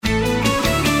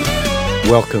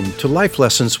Welcome to Life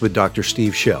Lessons with Dr.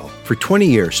 Steve Shell. For 20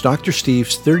 years, Dr.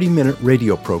 Steve's 30-minute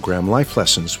radio program, Life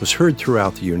Lessons, was heard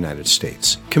throughout the United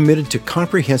States. Committed to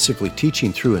comprehensively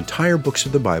teaching through entire books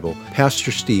of the Bible,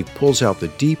 Pastor Steve pulls out the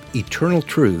deep, eternal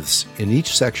truths in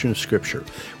each section of Scripture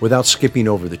without skipping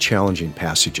over the challenging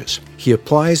passages. He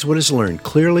applies what is learned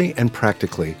clearly and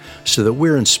practically so that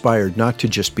we're inspired not to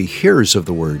just be hearers of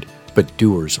the Word, but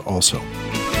doers also.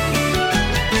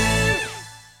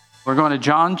 We're going to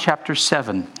John chapter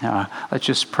 7. Let's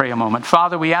just pray a moment.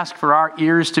 Father, we ask for our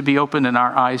ears to be opened and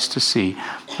our eyes to see.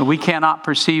 We cannot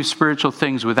perceive spiritual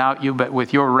things without you, but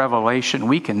with your revelation,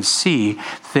 we can see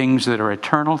things that are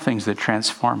eternal, things that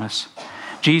transform us.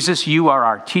 Jesus, you are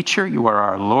our teacher, you are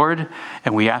our Lord,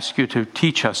 and we ask you to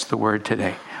teach us the word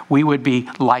today. We would be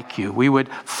like you. We would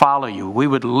follow you. We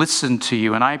would listen to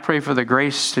you. And I pray for the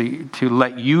grace to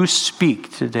let you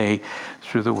speak today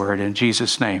through the word. In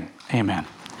Jesus' name, amen.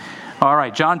 All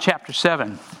right, John chapter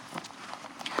 7.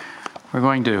 We're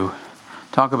going to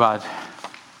talk about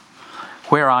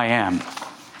where I am.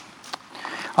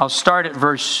 I'll start at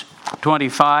verse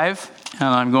 25, and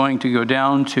I'm going to go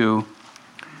down to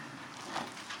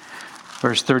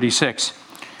verse 36.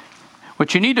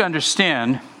 What you need to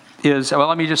understand is, well,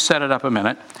 let me just set it up a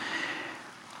minute.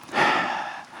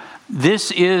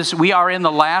 We are in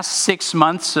the last 6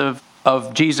 months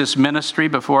of Jesus' ministry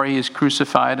before he is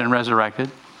crucified and resurrected.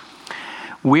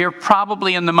 We're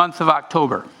probably in the month of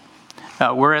October.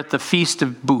 We're at the Feast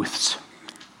of Booths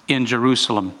in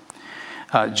Jerusalem.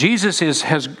 Jesus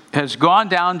has gone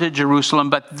down to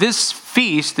Jerusalem, but this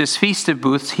Feast of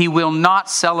Booths, he will not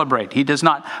celebrate. He does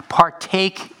not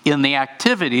partake in the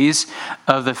activities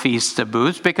of the Feast of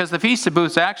Booths, because the Feast of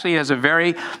Booths actually has a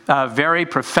very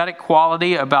prophetic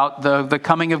quality about the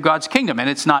coming of God's kingdom. And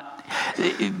it's not,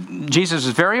 Jesus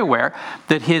is very aware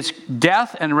that his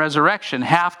death and resurrection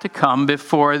have to come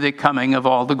before the coming of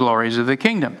all the glories of the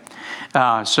kingdom.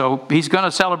 So he's going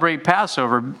to celebrate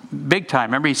Passover big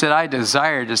time. Remember, he said, I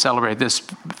desire to celebrate this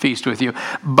feast with you.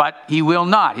 But he will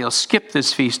not. He'll skip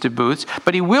this Feast of Booths.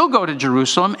 But he will go to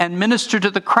Jerusalem and minister to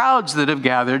the crowds that have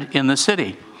gathered in the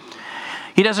city.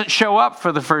 He doesn't show up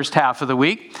for the first half of the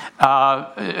week.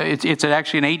 It's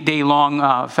actually an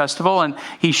 8-day-long festival, and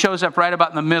he shows up right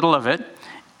about in the middle of it.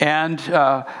 And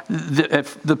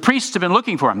the priests have been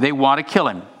looking for him. They want to kill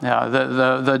him.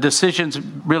 The decision's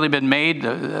really been made.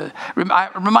 I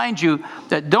remind you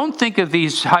that don't think of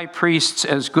these high priests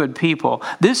as good people.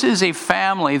 This is a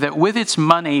family that with its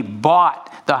money bought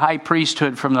the high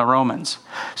priesthood from the Romans.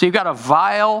 So you've got a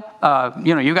vile,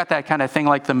 you've got that kind of thing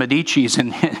like the Medicis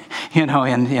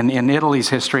in Italy's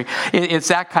history. It's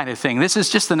that kind of thing. This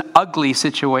is just an ugly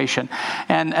situation.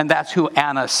 And that's who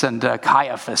Annas and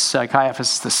Caiaphas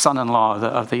is the son-in-law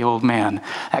of the old man,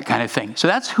 that kind of thing. So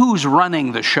that's who's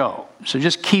running the show. So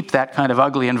just keep that kind of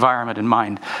ugly environment in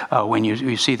mind when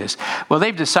you see this. Well,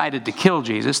 they've decided to kill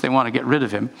Jesus. They want to get rid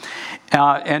of him.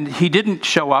 And he didn't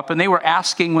show up. And they were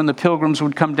asking when the pilgrims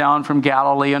would come down from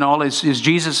Galilee and all, is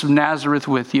Jesus of Nazareth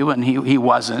with you? And he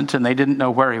wasn't, and they didn't know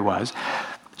where he was.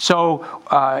 So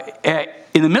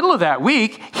in the middle of that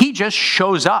week, he just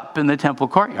shows up in the temple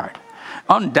courtyard.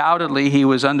 Undoubtedly, he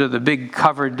was under the big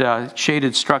covered,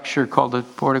 shaded structure called the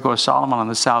Portico of Solomon on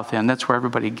the south end. That's where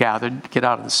everybody gathered to get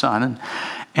out of the sun.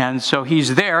 And so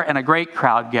he's there, and a great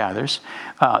crowd gathers.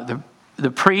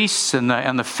 The priests and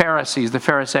the Pharisees, the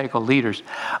Pharisaical leaders,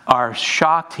 are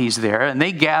shocked he's there. And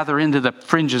they gather into the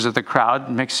fringes of the crowd,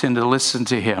 mix in to listen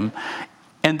to him.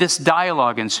 And this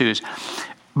dialogue ensues.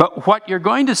 But what you're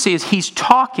going to see is he's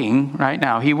talking right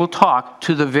now. He will talk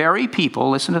to the very people,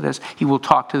 listen to this, he will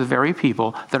talk to the very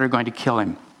people that are going to kill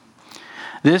him.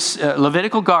 This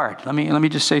Levitical guard, let me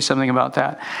just say something about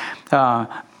that.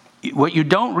 What you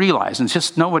don't realize, and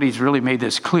just nobody's really made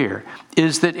this clear,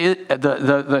 is that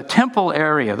the temple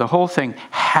area, the whole thing,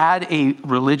 had a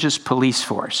religious police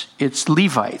force. It's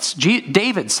Levites.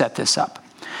 David set this up.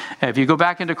 If you go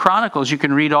back into Chronicles, you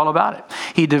can read all about it.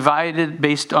 He divided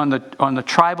based on the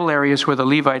tribal areas where the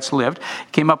Levites lived,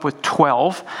 came up with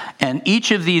 12, and each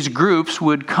of these groups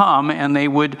would come and they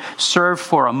would serve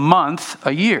for a month,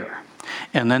 a year.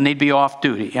 And then they'd be off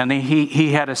duty. And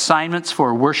he had assignments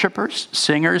for worshipers,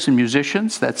 singers, and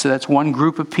musicians. That's one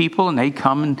group of people, and they'd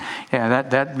come, and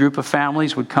that group of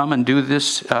families would come and do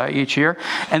this each year.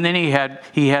 And then he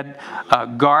had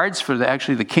guards for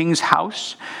the king's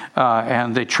house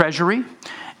and the treasury.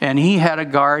 And he had a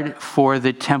guard for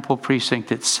the temple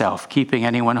precinct itself, keeping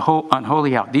anyone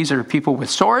unholy out. These are people with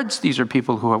swords. These are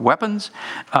people who have weapons.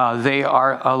 They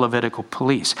are a Levitical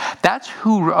police. That's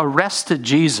who arrested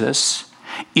Jesus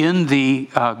in the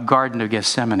Garden of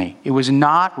Gethsemane. It was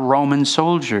not Roman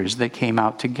soldiers that came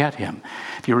out to get him.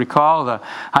 If you recall, the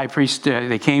high priest,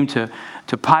 they came to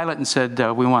Pilate and said,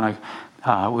 we want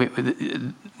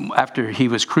to... After he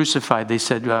was crucified, they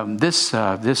said, this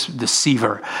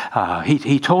deceiver,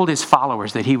 he told his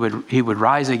followers that he would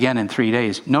rise again in 3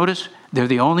 days. Notice, they're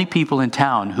the only people in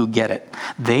town who get it.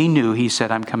 They knew he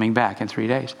said, I'm coming back in 3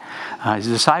 days. His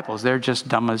disciples, they're just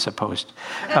dumb as a post.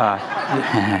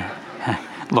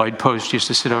 Lloyd Post used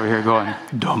to sit over here going,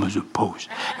 dumb as a post,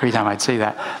 every time I'd say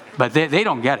that. But they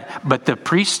don't get it. But the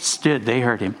priests did. They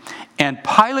heard him. And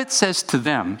Pilate says to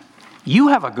them, you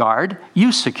have a guard,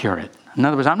 you secure it. In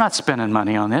other words, I'm not spending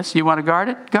money on this. You want to guard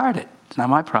it? Guard it. It's not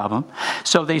my problem.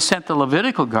 So they sent the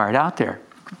Levitical guard out there.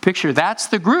 Picture, that's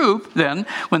the group then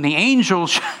when the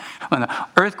angels, when the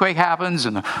earthquake happens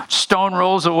and the stone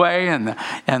rolls away and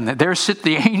there sit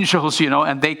the angels,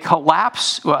 and they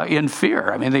collapse in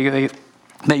fear. I mean,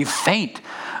 they faint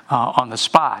on the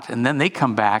spot, and then they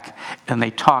come back and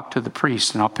they talk to the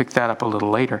priest, and I'll pick that up a little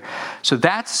later. So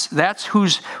that's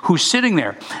who's sitting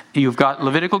there. You've got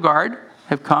Levitical guard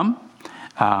have come.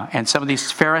 And some of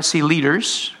these Pharisee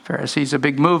leaders, Pharisees a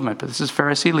big movement, but this is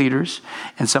Pharisee leaders,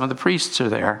 and some of the priests are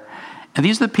there. And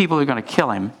these are the people who are going to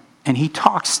kill him, and he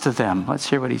talks to them.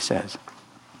 Let's hear what he says.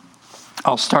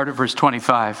 I'll start at verse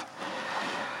 25.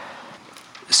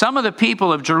 Some of the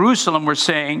people of Jerusalem were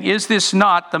saying, is this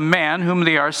not the man whom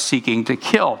they are seeking to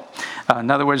kill? In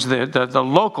other words, the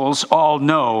locals all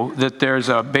know that there's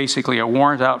basically a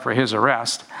warrant out for his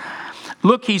arrest.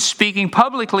 Look, he's speaking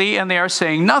publicly, and they are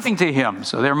saying nothing to him.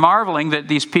 So they're marveling that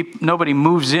these people, nobody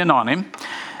moves in on him.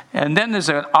 And then there's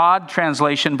an odd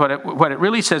translation, but what it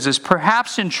really says is,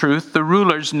 perhaps in truth, the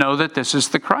rulers know that this is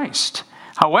the Christ.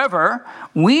 However,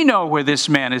 we know where this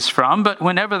man is from, but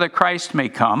whenever the Christ may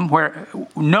come, where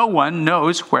no one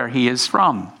knows where he is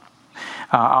from.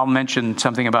 I'll mention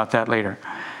something about that later.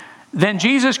 Then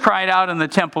Jesus cried out in the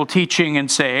temple, teaching and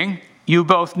saying, you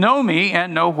both know me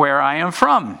and know where I am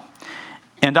from.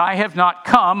 And I have not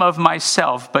come of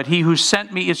myself, but he who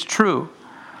sent me is true,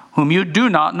 whom you do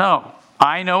not know.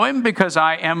 I know him because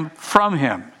I am from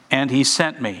him, and he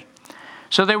sent me.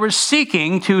 So they were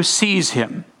seeking to seize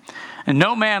him. And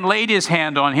no man laid his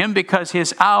hand on him because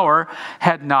his hour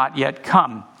had not yet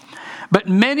come. But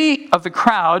many of the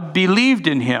crowd believed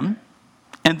in him,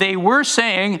 and they were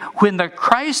saying, when the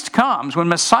Christ comes, when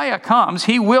Messiah comes,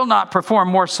 he will not perform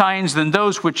more signs than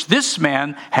those which this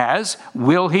man has,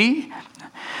 will he?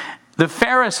 The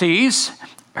Pharisees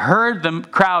heard the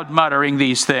crowd muttering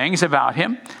these things about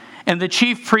him, and the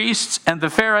chief priests and the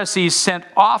Pharisees sent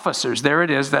officers, there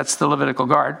it is, that's the Levitical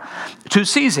guard, to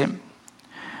seize him.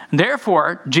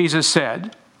 Therefore, Jesus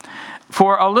said,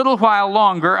 for a little while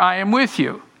longer I am with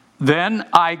you. Then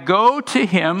I go to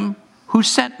him who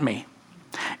sent me.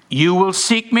 You will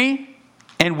seek me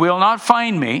and will not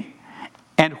find me,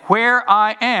 and where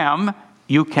I am,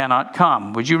 you cannot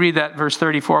come. Would you read that verse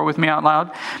 34 with me out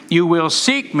loud? You will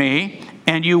seek me,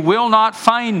 and you will not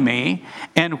find me,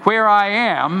 and where I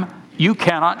am, you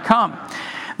cannot come.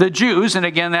 The Jews, and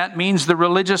again that means the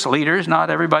religious leaders, not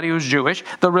everybody who's Jewish,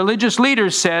 the religious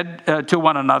leaders said to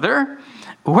one another,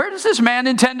 where does this man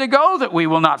intend to go that we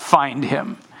will not find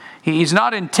him? He's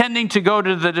not intending to go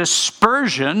to the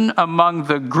dispersion among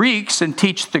the Greeks and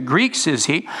teach the Greeks, is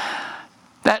he?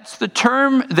 That's the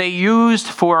term they used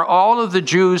for all of the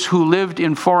Jews who lived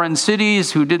in foreign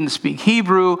cities, who didn't speak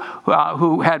Hebrew,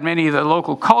 who had many of the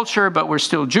local culture, but were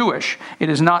still Jewish. It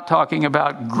is not talking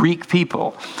about Greek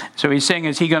people. So he's saying,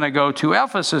 is he going to go to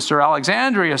Ephesus or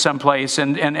Alexandria someplace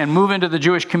and move into the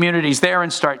Jewish communities there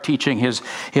and start teaching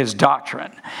his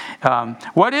doctrine?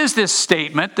 What is this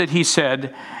statement that he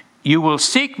said, you will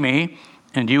seek me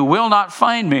and you will not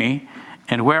find me,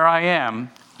 and where I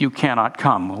am, you cannot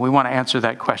come? We want to answer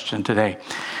that question today.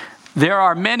 There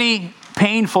are many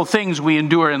painful things we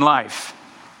endure in life,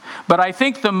 but I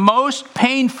think the most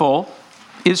painful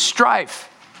is strife.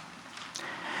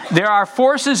 There are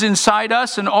forces inside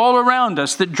us and all around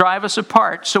us that drive us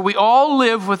apart, so we all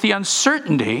live with the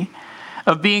uncertainty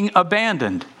of being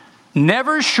abandoned,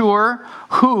 never sure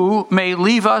who may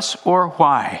leave us or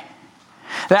why.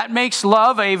 That makes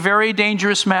love a very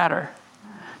dangerous matter.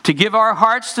 To give our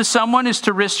hearts to someone is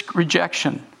to risk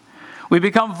rejection. We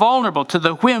become vulnerable to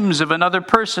the whims of another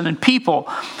person, and people,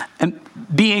 and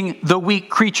being the weak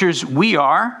creatures we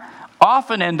are,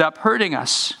 often end up hurting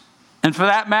us. And for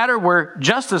that matter, we're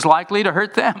just as likely to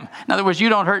hurt them. In other words, you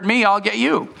don't hurt me, I'll get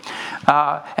you.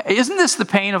 Isn't this the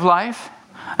pain of life?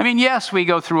 I mean, yes, we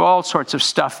go through all sorts of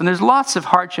stuff, and there's lots of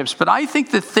hardships, but I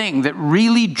think the thing that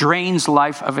really drains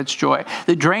life of its joy,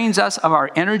 that drains us of our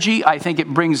energy, I think it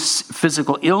brings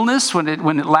physical illness when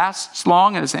it lasts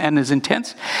long and is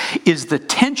intense, is the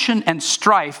tension and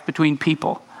strife between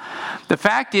people. The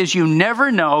fact is, you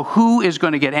never know who is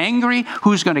going to get angry,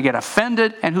 who's going to get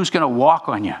offended, and who's going to walk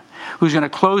on you, who's going to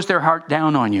close their heart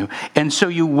down on you. And so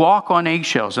you walk on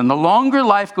eggshells. And the longer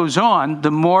life goes on,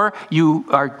 the more you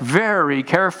are very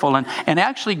careful and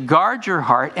actually guard your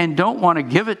heart and don't want to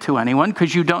give it to anyone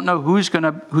because you don't know who's going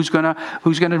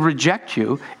to reject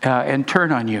you and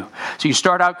turn on you. So you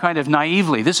start out kind of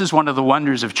naively. This is one of the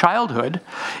wonders of childhood,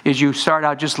 is you start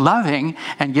out just loving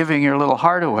and giving your little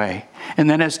heart away. And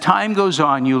then as time goes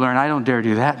on, you learn, I don't dare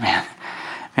do that, man.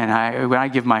 And when I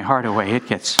give my heart away, it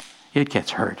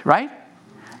gets hurt, right?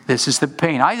 This is the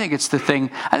pain. I think it's the thing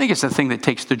that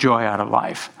takes the joy out of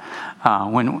life.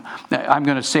 When I'm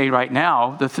going to say right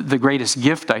now, the greatest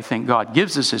gift I think God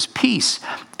gives us is peace.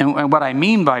 And what I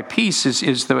mean by peace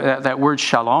is that word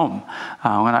shalom.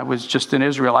 When I was just in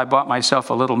Israel, I bought myself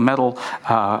a little metal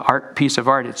piece of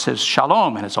art. It says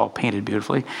shalom, and it's all painted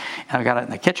beautifully. And I got it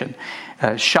in the kitchen.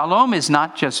 Shalom is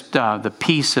not just the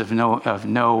peace of no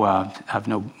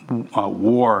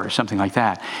war or something like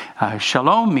that.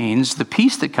 Shalom means the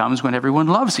peace that comes when everyone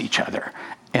loves each other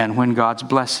and when God's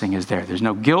blessing is there. There's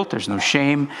no guilt, there's no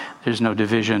shame, there's no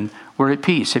division. We're at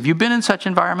peace. Have you been in such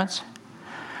environments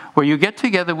where you get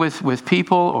together with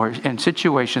people or in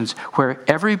situations where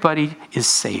everybody is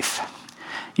safe?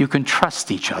 You can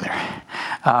trust each other.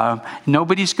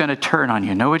 Nobody's going to turn on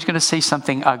you. Nobody's going to say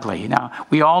something ugly. Now,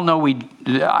 we all know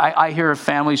I hear of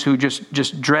families who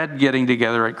just dread getting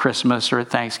together at Christmas or at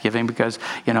Thanksgiving because,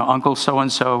 Uncle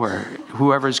so-and-so or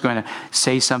whoever's going to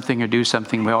say something or do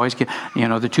something. We always get,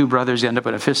 the two brothers end up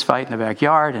in a fist fight in the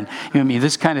backyard and,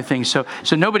 this kind of thing. So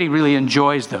nobody really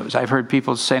enjoys those. I've heard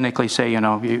people cynically say,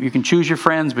 you can choose your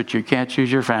friends, but you can't choose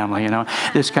your family,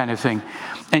 this kind of thing.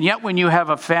 And yet when you have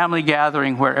a family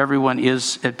gathering where everyone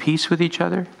is at peace with each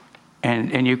other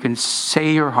and you can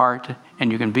say your heart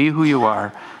and you can be who you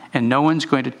are and no one's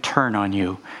going to turn on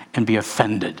you and be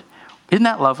offended. Isn't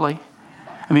that lovely?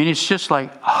 I mean, it's just like,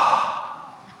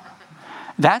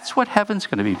 that's what heaven's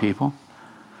going to be, people.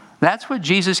 That's what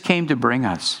Jesus came to bring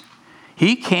us.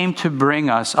 He came to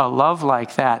bring us a love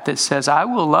like that says, I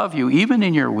will love you even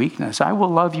in your weakness. I will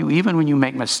love you even when you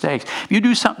make mistakes. If you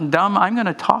do something dumb, I'm going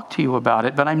to talk to you about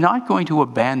it, but I'm not going to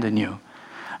abandon you.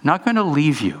 I'm not going to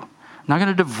leave you. I'm not going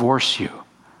to divorce you.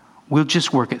 We'll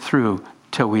just work it through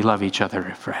till we love each other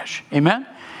afresh. Amen?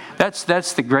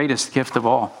 That's the greatest gift of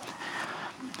all.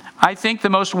 I think the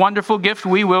most wonderful gift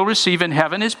we will receive in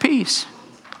heaven is peace.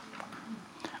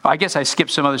 I guess I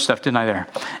skipped some other stuff, didn't I, there?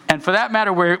 And for that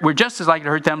matter, we're just as likely to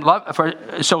hurt them.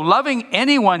 So loving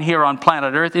anyone here on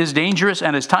planet Earth is dangerous,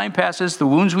 and as time passes, the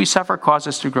wounds we suffer cause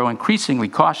us to grow increasingly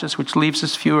cautious, which leaves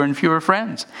us fewer and fewer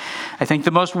friends. I think the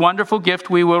most wonderful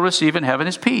gift we will receive in heaven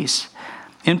is peace.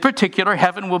 In particular,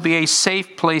 heaven will be a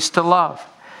safe place to love.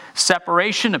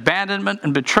 Separation, abandonment,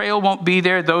 and betrayal won't be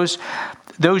there. Those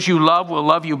you love will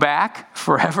love you back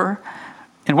forever.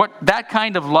 And that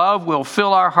kind of love will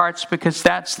fill our hearts because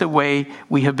that's the way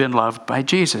we have been loved by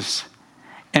Jesus.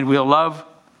 And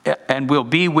we'll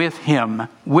be with him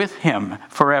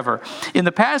forever. In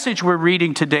the passage we're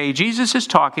reading today, Jesus is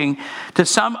talking to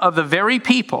some of the very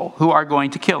people who are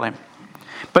going to kill him.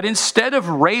 But instead of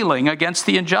railing against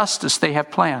the injustice they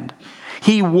have planned,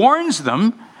 he warns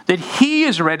them that he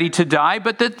is ready to die,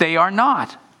 but that they are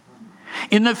not.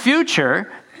 In the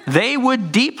future, they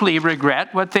would deeply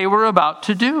regret what they were about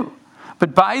to do.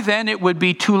 But by then it would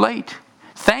be too late.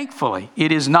 Thankfully,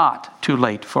 it is not too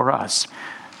late for us.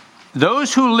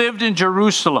 Those who lived in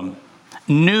Jerusalem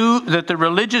knew that the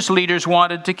religious leaders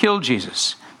wanted to kill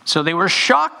Jesus. So they were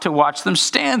shocked to watch them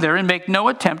stand there and make no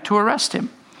attempt to arrest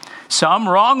him. Some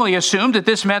wrongly assumed that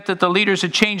this meant that the leaders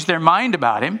had changed their mind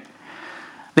about him.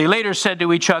 They later said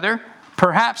to each other,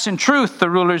 perhaps in truth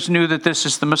the rulers knew that this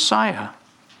is the Messiah.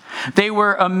 They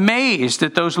were amazed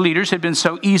that those leaders had been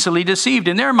so easily deceived.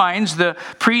 In their minds, the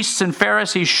priests and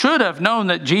Pharisees should have known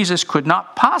that Jesus could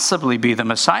not possibly be the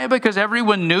Messiah because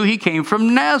everyone knew he came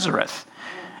from Nazareth.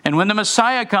 And when the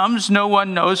Messiah comes, no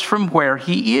one knows from where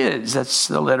he is. That's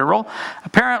the literal.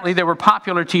 Apparently, there were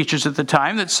popular teachers at the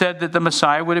time that said that the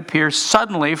Messiah would appear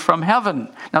suddenly from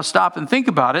heaven. Now stop and think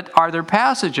about it. Are there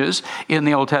passages in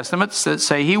the Old Testament that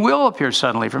say he will appear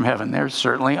suddenly from heaven? There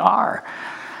certainly are.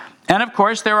 And of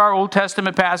course, there are Old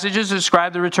Testament passages that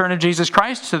describe the return of Jesus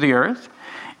Christ to the earth.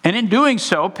 And in doing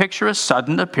so, picture a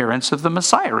sudden appearance of the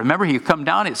Messiah. Remember, he'll come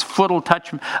down, his foot will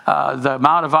touch the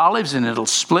Mount of Olives, and it'll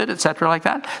split, etc., like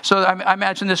that. So I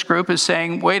imagine this group is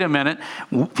saying, wait a minute,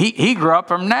 he grew up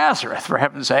from Nazareth, for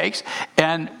heaven's sakes,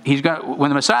 and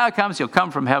when the Messiah comes, he'll come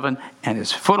from heaven, and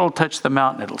his foot will touch the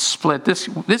mountain, it'll split.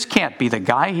 This can't be the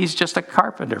guy. He's just a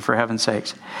carpenter, for heaven's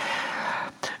sakes.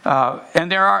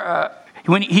 And there are,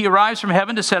 when he arrives from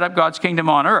heaven to set up God's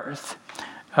kingdom on earth,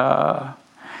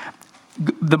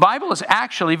 the Bible is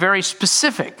actually very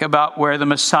specific about where the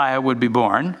Messiah would be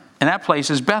born, and that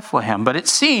place is Bethlehem. But it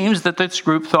seems that this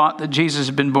group thought that Jesus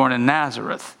had been born in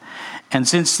Nazareth. And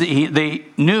since they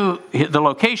knew the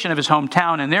location of his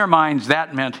hometown, in their minds,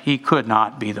 that meant he could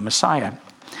not be the Messiah.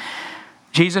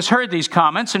 Jesus heard these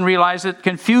comments and realized that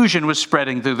confusion was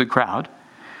spreading through the crowd.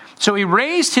 So he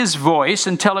raised his voice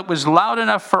until it was loud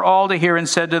enough for all to hear and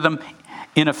said to them,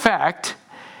 in effect,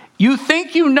 "You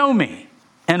think you know me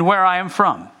and where I am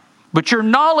from, but your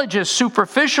knowledge is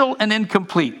superficial and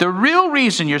incomplete. The real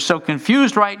reason you're so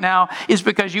confused right now is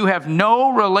because you have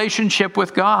no relationship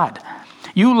with God.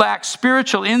 You lack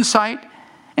spiritual insight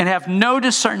and have no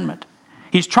discernment.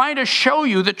 He's trying to show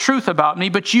you the truth about me,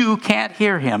 but you can't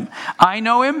hear him. I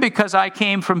know him because I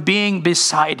came from being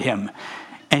beside him,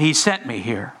 and he sent me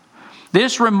here."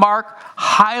 This remark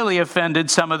highly offended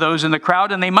some of those in the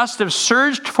crowd, and they must have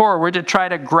surged forward to try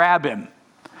to grab him,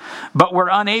 but were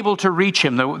unable to reach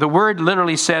him. The word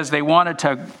literally says they wanted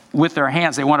to, with their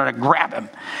hands, they wanted to grab him.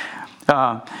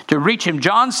 To reach him.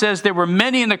 John says there were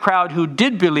many in the crowd who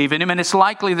did believe in him, and it's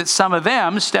likely that some of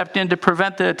them stepped in to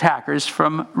prevent the attackers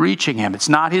from reaching him. It's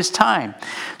not his time.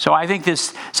 So I think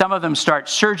some of them start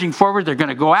surging forward. They're going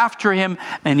to go after him,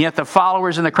 and yet the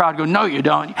followers in the crowd go, "No, you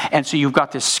don't." And so you've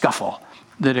got this scuffle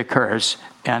that occurs,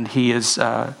 and he's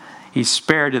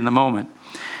spared in the moment.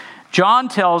 John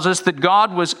tells us that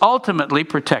God was ultimately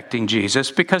protecting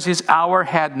Jesus because his hour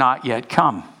had not yet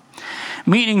come,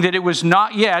 meaning that it was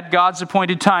not yet God's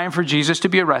appointed time for Jesus to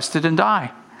be arrested and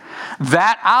die.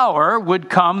 That hour would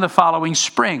come the following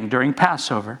spring during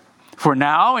Passover. For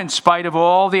now, in spite of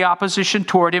all the opposition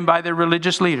toward him by the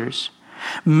religious leaders,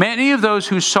 many of those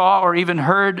who saw or even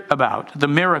heard about the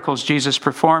miracles Jesus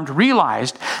performed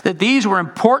realized that these were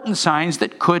important signs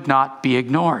that could not be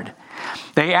ignored.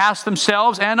 They asked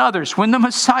themselves and others, when the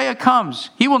Messiah comes,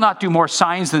 he will not do more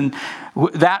signs than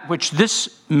that which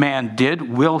this man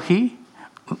did, will he?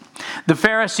 The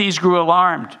Pharisees grew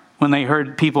alarmed when they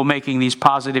heard people making these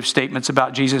positive statements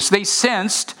about Jesus. They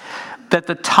sensed that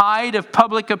the tide of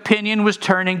public opinion was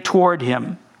turning toward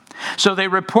him. So they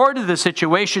reported the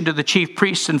situation to the chief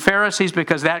priests and Pharisees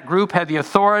because that group had the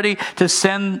authority to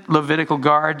send Levitical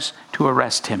guards to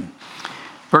arrest him.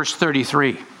 Verse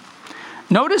 33.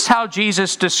 Notice how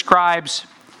Jesus describes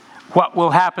what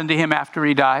will happen to him after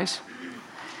he dies.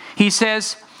 He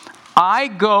says, "I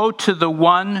go to the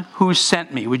one who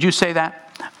sent me." Would you say that?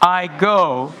 I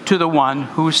go to the one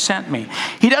who sent me.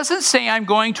 He doesn't say, "I'm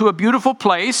going to a beautiful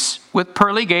place with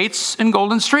pearly gates and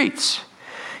golden streets."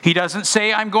 He doesn't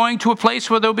say, "I'm going to a place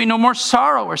where there'll be no more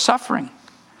sorrow or suffering."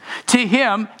 To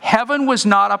him, heaven was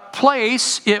not a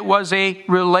place, it was a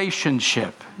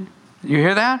relationship. You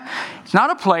hear that? It's not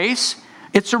a place,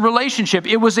 it's a relationship.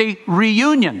 It was a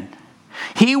reunion.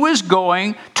 He was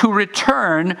going to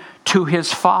return to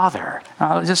his Father.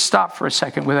 Now, let's just stop for a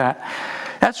second with that.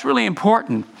 That's really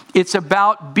important. It's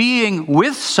about being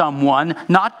with someone,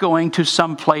 not going to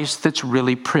some place that's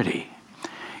really pretty.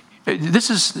 This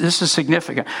is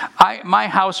significant. My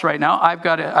house right now, I've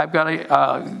got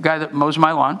a guy that mows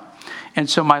my lawn, and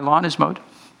so my lawn is mowed,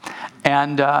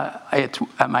 and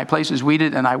my place is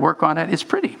weeded, and I work on it. It's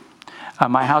pretty.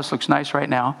 My house looks nice right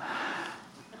now,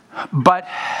 but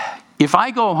if I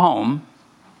go home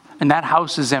and that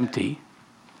house is empty,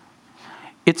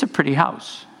 it's a pretty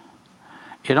house.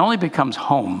 It only becomes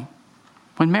home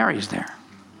when Mary's there.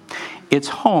 It's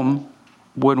home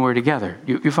when we're together.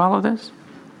 You follow this?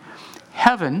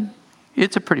 Heaven,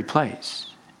 it's a pretty place.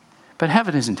 But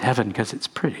heaven isn't heaven because it's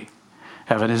pretty.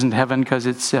 Heaven isn't heaven because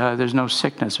there's no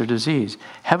sickness or disease.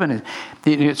 Heaven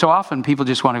is, so often people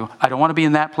just want to go, I don't want to be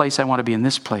in that place, I want to be in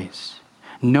this place.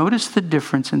 Notice the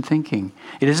difference in thinking.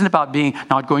 It isn't about being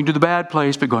not going to the bad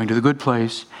place, but going to the good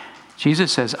place.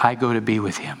 Jesus says, I go to be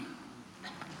with him.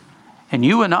 And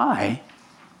you and I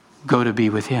go to be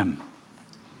with him.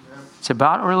 It's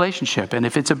about a relationship. And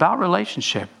if it's about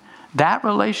relationship, that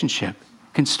relationship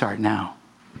can start now.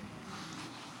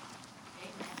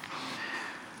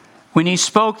 When he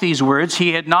spoke these words,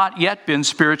 he had not yet been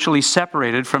spiritually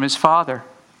separated from his Father.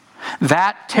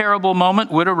 That terrible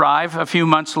moment would arrive a few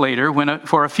months later when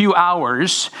for a few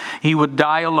hours he would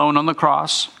die alone on the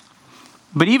cross.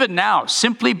 But even now,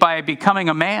 simply by becoming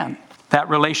a man, that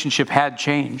relationship had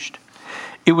changed.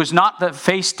 It was not the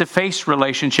face-to-face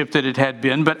relationship that it had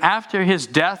been, but after his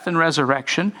death and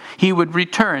resurrection, he would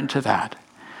return to that.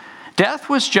 Death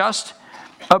was just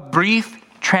a brief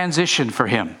transition for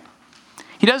him.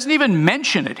 He doesn't even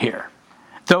mention it here,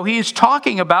 though he is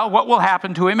talking about what will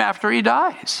happen to him after he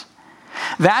dies.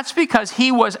 That's because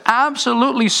he was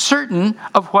absolutely certain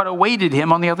of what awaited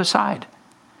him on the other side.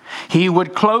 He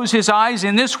would close his eyes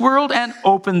in this world and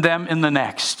open them in the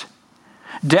next.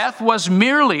 Death was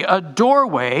merely a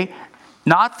doorway,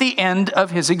 not the end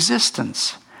of his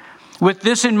existence. With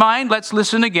this in mind, let's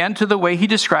listen again to the way he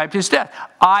described his death.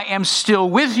 I am still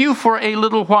with you for a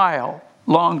little while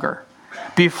longer,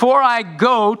 before I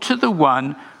go to the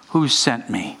one who sent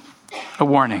me. A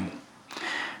warning.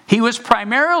 He was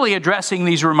primarily addressing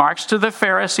these remarks to the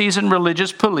Pharisees and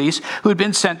religious police who had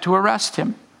been sent to arrest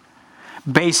him.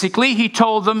 Basically, he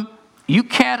told them, you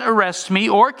can't arrest me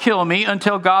or kill me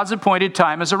until God's appointed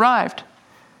time has arrived.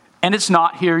 And it's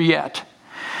not here yet.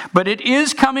 But it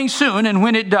is coming soon, and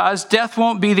when it does, death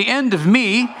won't be the end of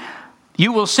me.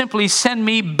 You will simply send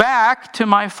me back to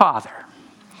my Father.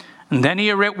 And then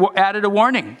he added a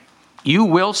warning. You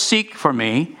will seek for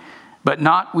me, but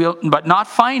not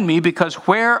find me, because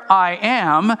where I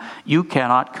am, you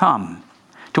cannot come.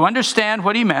 To understand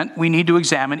what he meant, we need to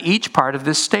examine each part of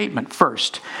this statement.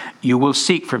 First, you will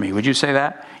seek for me. Would you say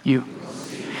that?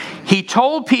 He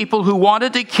told people who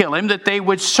wanted to kill him that they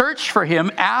would search for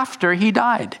him after he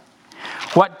died.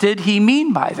 What did he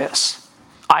mean by this?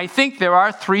 I think there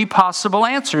are three possible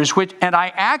answers, and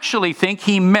I actually think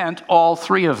he meant all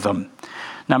three of them.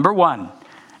 Number one,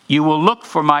 you will look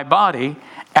for my body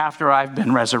after I've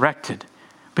been resurrected,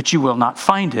 but you will not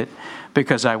find it,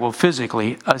 because I will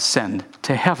physically ascend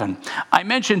to heaven. I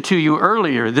mentioned to you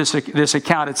earlier this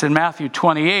account. It's in Matthew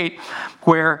 28,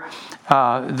 where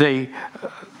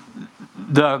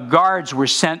the guards were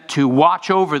sent to watch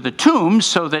over the tomb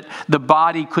so that the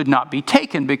body could not be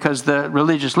taken, because the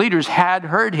religious leaders had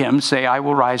heard him say, I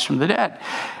will rise from the dead.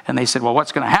 And they said, well,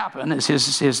 what's going to happen is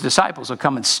his disciples will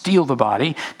come and steal the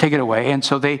body, take it away. And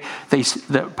so the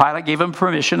Pilate gave them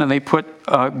permission, and they put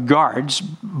guards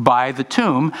by the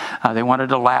tomb. They wanted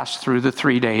to last through the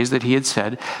 3 days that he had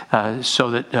said,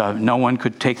 so that no one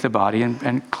could take the body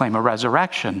and claim a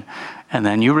resurrection. And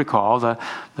then you recall the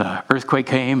earthquake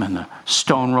came, and the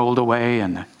stone rolled away,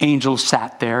 and the angels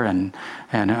sat there, and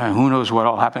who knows what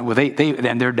all happened. Well,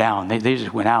 then they're down. They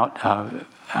just went out,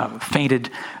 fainted,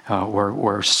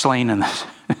 were slain in the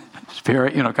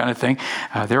spirit, kind of thing.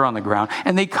 They're on the ground,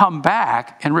 and they come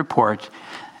back and report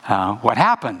what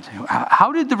happened.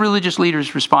 How did the religious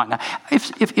leaders respond? Now,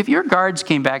 if your guards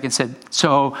came back and said,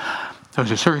 so there was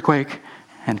this earthquake,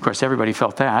 and of course everybody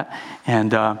felt that,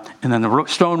 and then the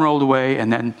stone rolled away,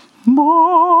 and then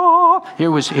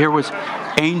here was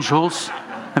angels.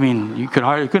 I mean, you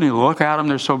couldn't even look at them;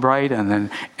 they're so bright, and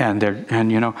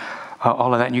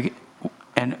all of that.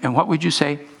 And what would you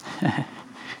say?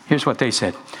 Here's what they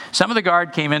said: some of the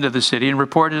guard came into the city and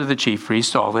reported to the chief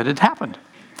priest all that had happened.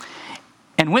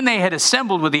 And when they had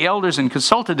assembled with the elders and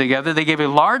consulted together, they gave a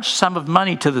large sum of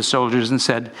money to the soldiers and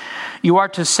said, you are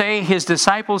to say his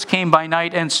disciples came by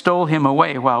night and stole him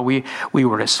away while we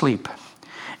were asleep.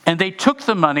 And they took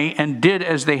the money and did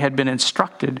as they had been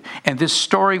instructed. And this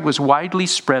story was widely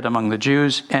spread among the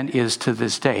Jews and is to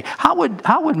this day. How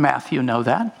would Matthew know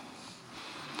that?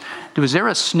 Was there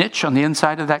a snitch on the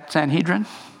inside of that Sanhedrin?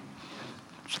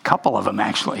 There's a couple of them,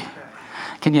 actually.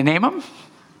 Can you name them?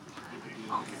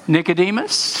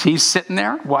 Nicodemus, he's sitting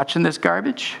there watching this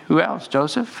garbage. Who else?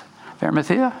 Joseph,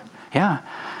 Arimathea. Yeah,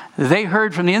 they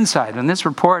heard from the inside, and this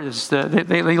report is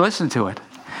they listened to it.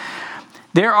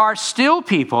 There are still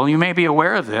people, you may be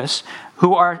aware of this,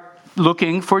 who are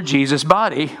looking for Jesus'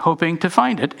 body, hoping to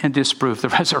find it and disprove the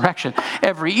resurrection.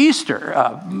 Every Easter,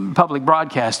 public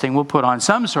broadcasting will put on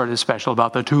some sort of special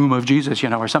about the tomb of Jesus,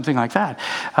 or something like that.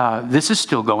 This is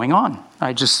still going on.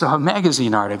 I just saw a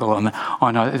magazine article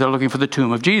on they're looking for the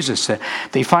tomb of Jesus.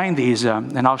 They find these,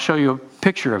 and I'll show you a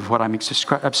picture of what I'm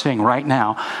saying right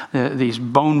now. These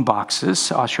bone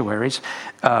boxes, ossuaries.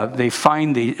 They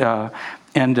find they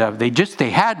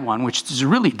had one which is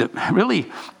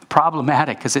really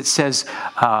problematic, because it says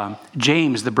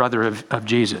James, the brother of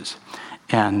Jesus,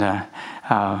 and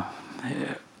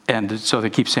so they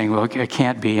keep saying, well, it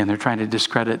can't be, and they're trying to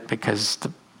discredit because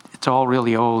it's all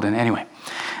really old. And anyway,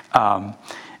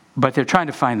 but they're trying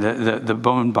to find the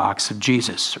bone box of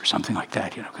Jesus or something like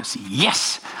that, because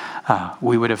yes,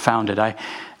 we would have found it. I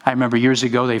remember years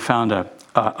ago they found an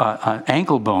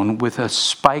ankle bone with a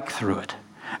spike through it.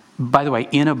 By the way,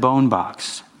 in a bone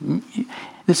box.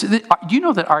 Do you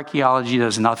know that archaeology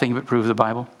does nothing but prove the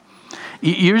Bible?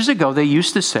 Years ago, they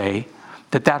used to say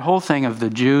that whole thing of the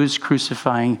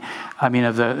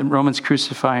of the Romans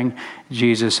crucifying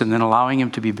Jesus and then allowing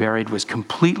him to be buried was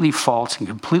completely false and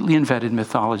completely invented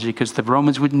mythology, because the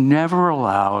Romans would never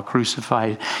allow a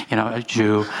crucified, a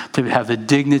Jew to have the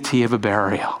dignity of a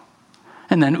burial.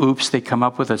 And then, oops, they come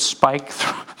up with a spike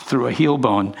through a heel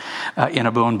bone in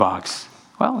a bone box.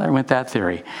 Well, there went that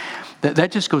theory.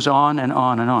 That just goes on and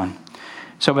on and on.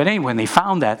 So, but anyway, when they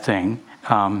found that thing,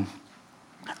 I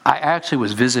actually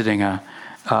was visiting a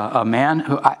man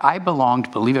who I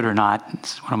belonged, believe it or not,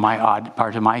 it's one of my odd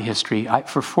parts of my history.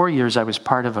 For 4 years, I was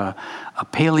part of a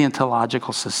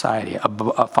paleontological society,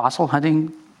 a fossil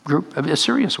hunting group, a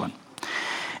serious one.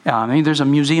 There's a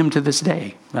museum to this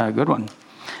day, a good one.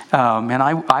 And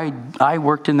I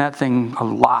worked in that thing a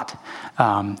lot.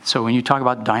 So when you talk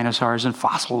about dinosaurs and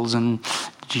fossils and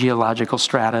geological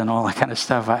strata and all that kind of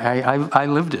stuff, I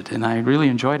lived it, and I really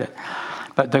enjoyed it.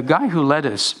 But the guy who led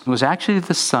us was actually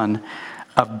the son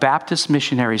of Baptist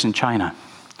missionaries in China.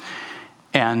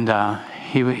 And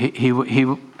he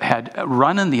had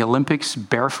run in the Olympics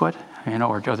barefoot,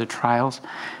 or the trials.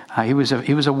 He was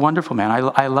a wonderful man.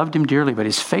 I loved him dearly, but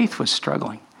his faith was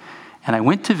struggling. And I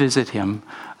went to visit him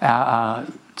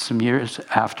some years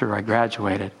after I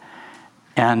graduated.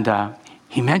 And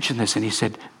he mentioned this, and he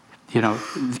said,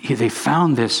 they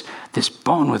found this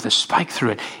bone with a spike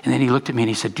through it. And then he looked at me and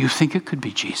he said, "Do you think it could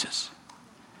be Jesus?"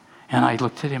 And I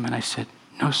looked at him and I said,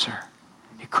 "No, sir,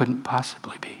 it couldn't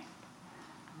possibly be."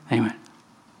 And he went,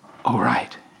 "Oh,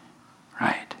 right.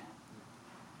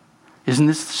 Isn't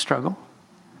this the struggle?"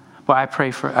 Well, I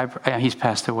pray he's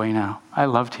passed away now. I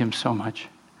loved him so much.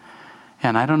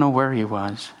 And I don't know where he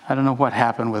was. I don't know what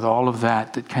happened with all of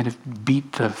that kind of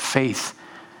beat the faith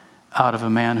out of a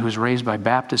man who was raised by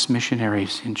Baptist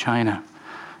missionaries in China.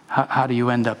 How do you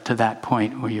end up to that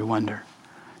point where you wonder?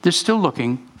 They're still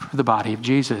looking for the body of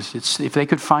Jesus. If they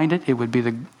could find it, it would be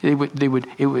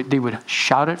they would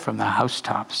shout it from the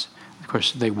housetops. Of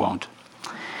course, they won't.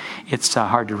 It's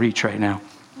hard to reach right now.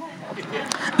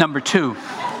 Number 2.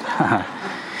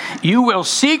 You will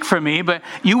seek for me, but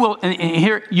you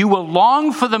will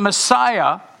long for the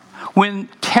Messiah when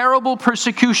terrible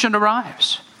persecution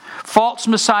arrives. False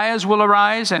messiahs will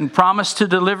arise and promise to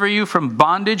deliver you from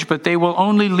bondage, but they will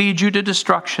only lead you to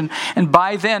destruction. And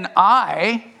by then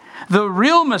I, the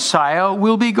real Messiah,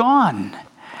 will be gone.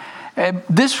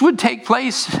 This would take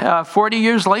place 40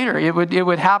 years later. It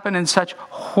would happen in such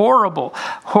horrible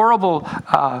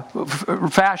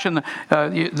fashion.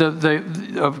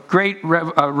 The great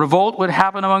revolt would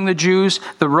happen among the Jews.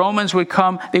 The Romans would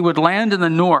come. They would land in the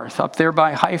north, up there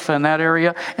by Haifa in that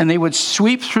area, and they would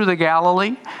sweep through the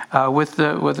Galilee with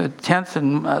the 10th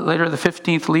and later the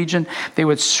 15th Legion. They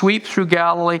would sweep through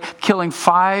Galilee, killing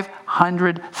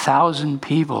 500,000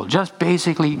 people, just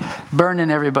basically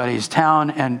burning everybody's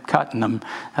town and cutting them,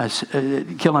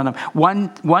 killing them.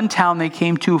 One town they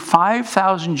came to,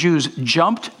 5,000 Jews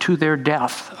jumped to their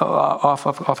death off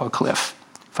a cliff.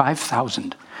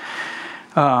 5,000.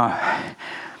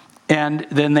 And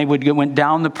then they went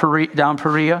down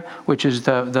Perea, which is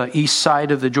the east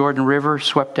side of the Jordan River,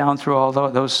 swept down through all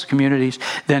those communities,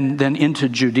 then into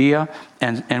Judea,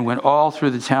 and went all through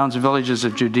the towns and villages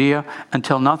of Judea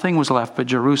until nothing was left but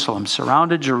Jerusalem.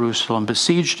 Surrounded Jerusalem,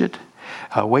 besieged it,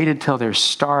 waited till they're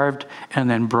starved, and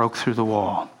then broke through the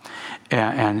wall.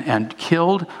 And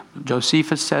killed,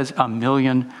 Josephus says, 1.1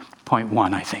 million,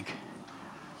 I think.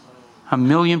 1.1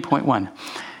 million.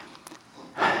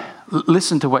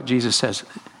 Listen to what Jesus says.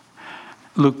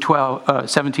 Luke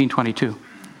 17:22.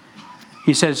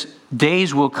 He says,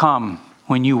 "Days will come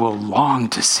when you will long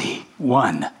to see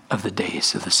one of the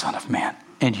days of the Son of Man,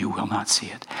 and you will not see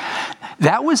it."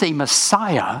 That was a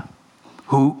Messiah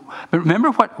who,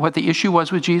 remember what the issue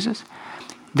was with Jesus?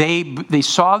 They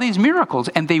saw these miracles,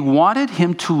 and they wanted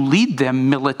him to lead them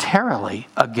militarily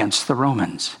against the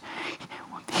Romans.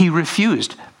 He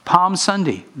refused. Palm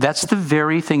Sunday, that's the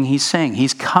very thing he's saying.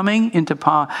 He's coming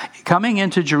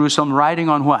into Jerusalem riding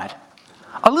on what?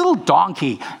 A little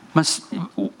donkey.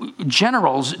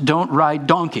 Generals don't ride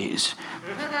donkeys.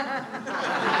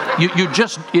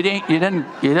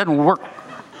 It didn't work.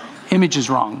 Image is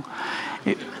wrong.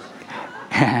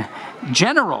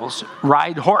 Generals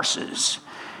ride horses.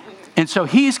 And so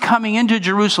he's coming into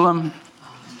Jerusalem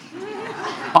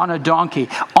on a donkey,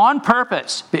 on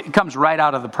purpose. It comes right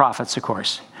out of the prophets, of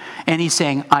course. And he's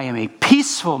saying, "I am a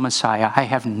peaceful Messiah. I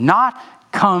have not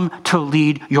come to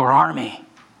lead your army."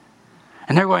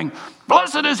 And they're going,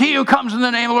 "Blessed is he who comes in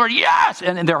the name of the Lord." Yes!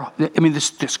 And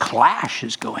this clash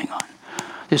is going on.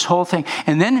 This whole thing.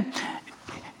 And then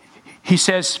he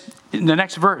says, in the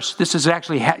next verse, this is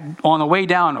actually on the way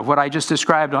down of what I just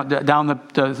described, down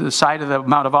the side of the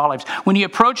Mount of Olives. When he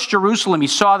approached Jerusalem, he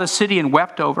saw the city and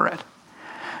wept over it,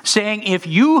 saying, if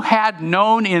you had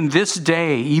known in this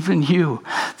day, even you,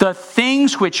 the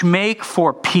things which make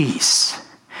for peace,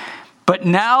 but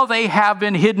now they have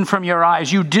been hidden from your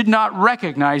eyes. You did not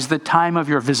recognize the time of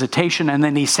your visitation. And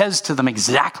then he says to them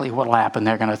exactly what will happen.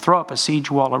 They're going to throw up a siege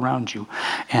wall around you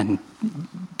and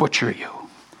butcher you.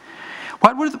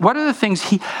 What are the things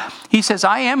he says,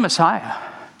 I am Messiah.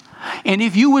 And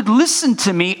if you would listen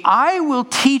to me, I will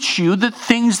teach you the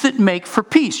things that make for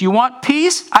peace. You want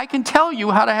peace? I can tell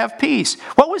you how to have peace.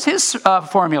 What was his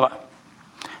formula?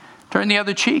 Turn the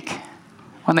other cheek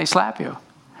when they slap you.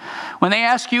 When they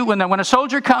ask you, when a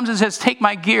soldier comes and says, take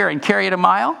my gear and carry it a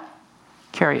mile,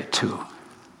 carry it 2.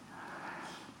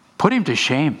 Put him to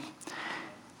shame.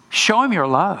 Show him your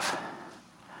love.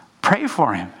 Pray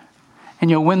for him.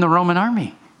 And you'll win the Roman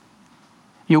army.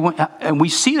 And we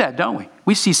see that, don't we?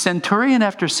 We see centurion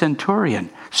after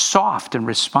centurion, soft and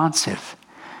responsive.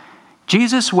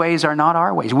 Jesus' ways are not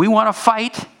our ways. We want to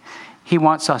fight. He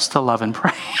wants us to love and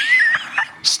pray.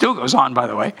 Still goes on, by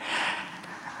the way.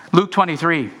 Luke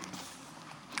 23.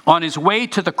 On his way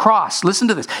to the cross, listen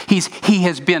to this. He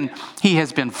has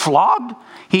been flogged.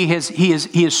 He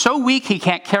is so weak he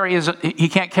can't carry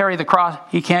the cross.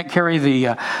 He can't carry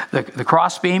the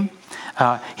crossbeam.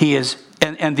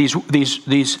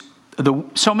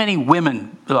 So many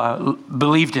women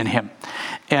believed in him,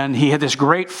 and he had this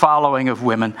great following of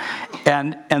women,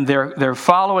 and they're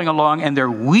following along and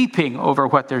they're weeping over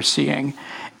what they're seeing.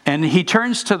 And he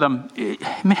turns to them.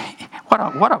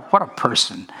 What a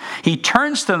person. He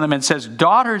turns to them and says,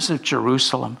 daughters of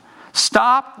Jerusalem,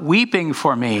 stop weeping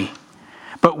for me,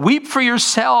 but weep for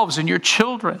yourselves and your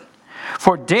children.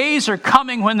 For days are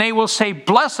coming when they will say,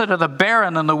 blessed are the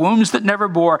barren and the wombs that never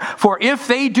bore. For if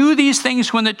they do these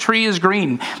things when the tree is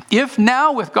green, if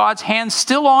now with God's hand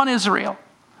still on Israel,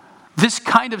 this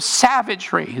kind of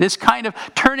savagery, this kind of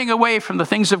turning away from the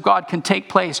things of God can take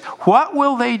place, what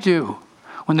will they do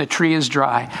when the tree is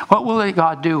dry? What will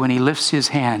God do when he lifts his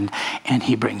hand and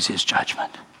he brings his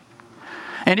judgment?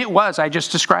 And it was, I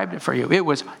just described it for you. It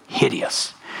was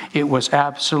hideous. It was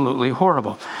absolutely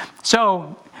horrible.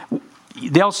 So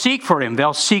they'll seek for him.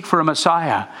 They'll seek for a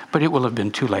Messiah, but it will have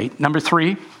been too late. Number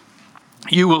 3,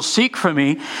 you will seek for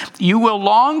me. You will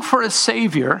long for a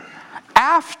Savior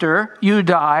after you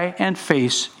die and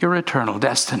face your eternal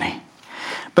destiny.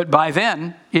 But by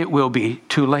then, it will be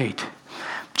too late.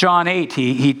 John 8,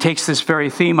 he takes this very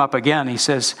theme up again. He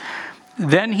says,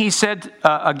 then he said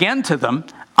again to them,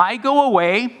 I go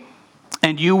away,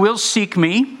 and you will seek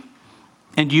me,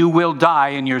 and you will die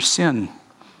in your sin.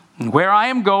 And where I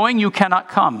am going, you cannot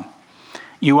come.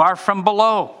 You are from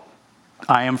below.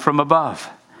 I am from above.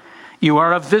 You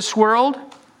are of this world.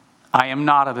 I am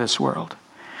not of this world.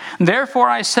 Therefore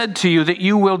I said to you that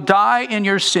you will die in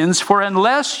your sins, for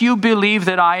unless you believe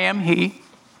that I am he,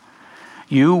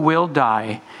 you will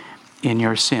die in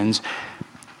your sins.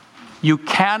 You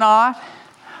cannot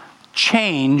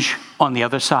change on the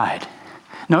other side.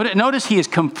 Notice he is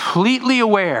completely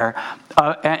aware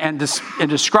and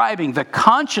describing the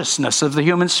consciousness of the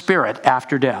human spirit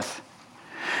after death.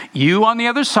 You on the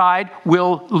other side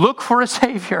will look for a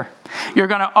Savior. You're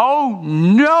going to, oh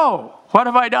no, what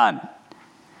have I done?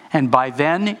 And by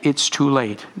then, it's too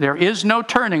late. There is no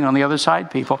turning on the other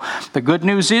side, people. The good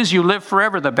news is you live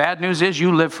forever. The bad news is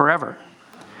you live forever.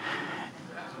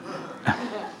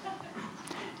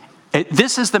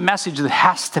 This is the message that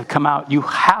has to come out. You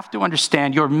have to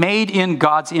understand you're made in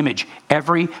God's image,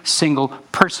 every single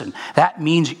person. That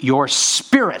means your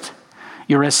spirit.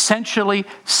 You're essentially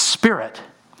spirit.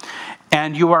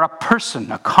 And you are a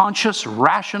person, a conscious,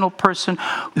 rational person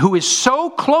who is so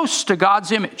close to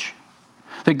God's image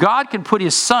that God can put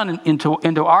his son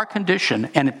into our condition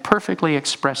and perfectly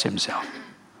express himself.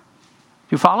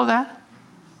 You follow that?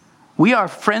 We are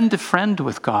friend to friend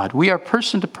with God. We are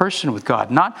person to person with God,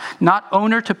 not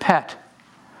owner to pet.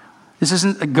 This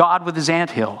isn't a God with his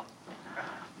anthill.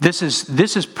 This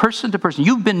is person to person.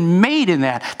 You've been made in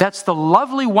that. That's the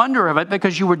lovely wonder of it,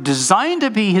 because you were designed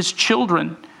to be his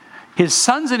children, his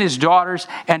sons and his daughters,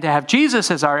 and to have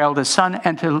Jesus as our eldest son,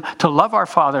 and to love our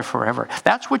Father forever.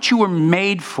 That's what you were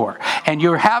made for. And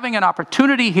you're having an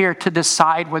opportunity here to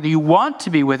decide whether you want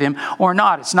to be with him or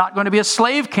not. It's not going to be a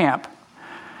slave camp.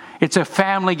 It's a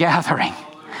family gathering.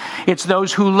 It's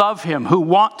those who love him, who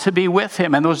want to be with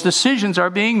him, and those decisions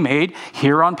are being made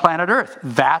here on planet Earth.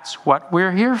 That's what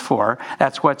we're here for.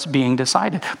 That's what's being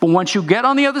decided. But once you get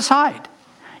on the other side,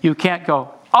 you can't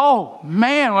go, oh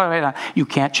man, what have I done? You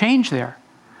can't change there.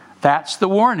 That's the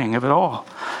warning of it all.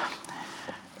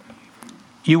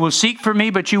 You will seek for me,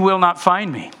 but you will not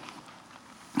find me.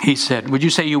 He said, would you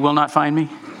say you will not find me?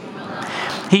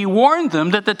 He warned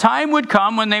them that the time would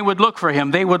come when they would look for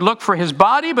him. They would look for his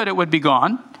body, but it would be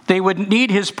gone. They would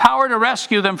need his power to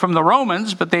rescue them from the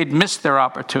Romans, but they'd missed their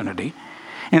opportunity.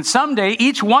 And someday,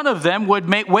 each one of them would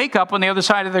wake up on the other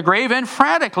side of the grave and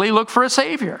frantically look for a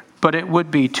Savior. But it would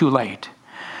be too late.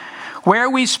 Where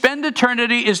we spend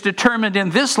eternity is determined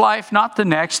in this life, not the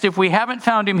next. If we haven't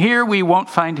found him here, we won't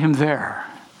find him there.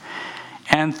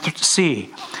 And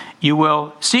C, you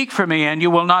will seek for me and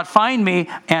you will not find me,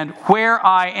 and where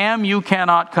I am, you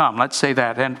cannot come. Let's say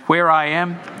that. And where I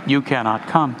am, you cannot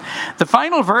come. The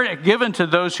final verdict given to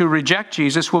those who reject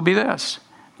Jesus will be this: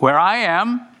 where I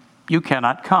am, you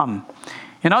cannot come.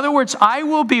 In other words, I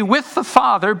will be with the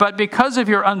Father, but because of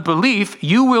your unbelief,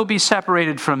 you will be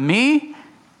separated from me,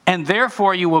 and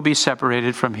therefore you will be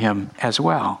separated from him as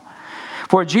well.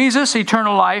 For Jesus,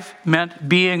 eternal life meant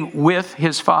being with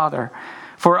his Father.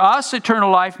 For us, eternal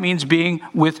life means being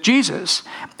with Jesus.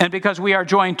 And because we are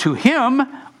joined to him,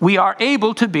 we are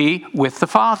able to be with the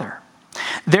Father.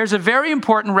 There's a very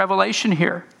important revelation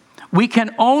here. We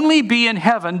can only be in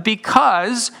heaven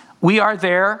because we are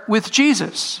there with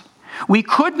Jesus. We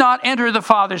could not enter the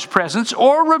Father's presence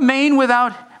or remain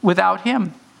without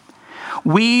him.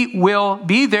 We will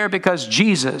be there because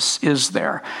Jesus is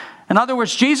there. In other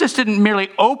words, Jesus didn't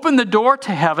merely open the door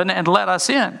to heaven and let us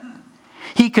in.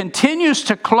 He continues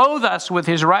to clothe us with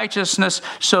his righteousness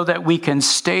so that we can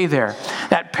stay there.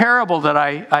 That parable that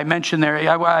I mentioned there,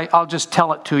 I'll just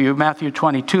tell it to you. Matthew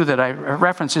 22 that I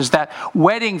reference is that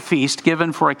wedding feast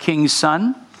given for a king's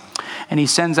son. And he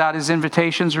sends out his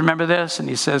invitations. Remember this? And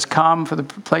he says, "Come, for the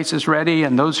place is ready."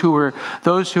 And those who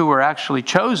were actually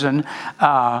chosen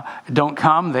don't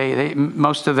come.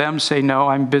 Most of them say, "No,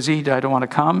 I'm busy. I don't want to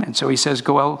come." And so he says,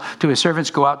 "Go out to his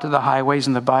servants. Go out to the highways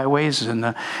and the byways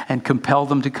and compel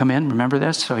them to come in." Remember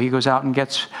this? So he goes out and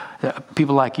gets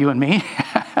people like you and me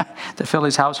to fill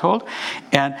his household.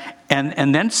 And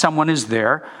then someone is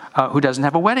there who doesn't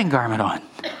have a wedding garment on.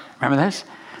 Remember this?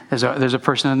 There's a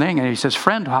person in the thing, and he says,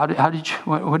 "Friend, what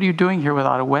are you doing here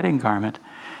without a wedding garment?"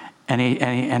 And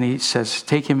he says,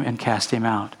 "Take him and cast him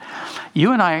out."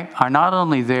 You and I are not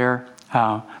only there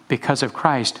because of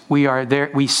Christ, we are there.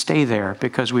 We stay there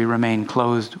because we remain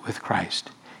clothed with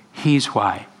Christ. He's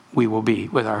why we will be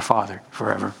with our Father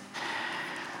forever.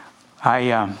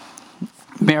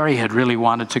 Mary had really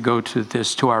wanted to go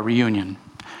to our reunion.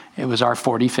 It was our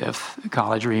 45th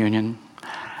college reunion,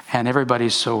 and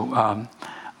everybody's so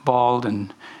bald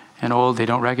and old, they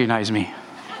don't recognize me.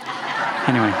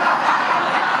 Anyway.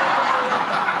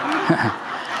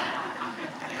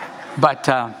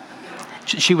 But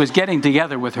she was getting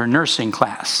together with her nursing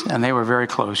class, and they were very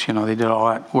close. You know, they did all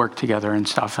that work together and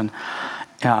stuff.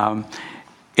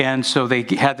 And so they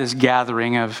had this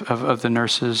gathering of the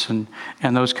nurses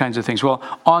and those kinds of things. Well,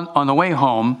 on the way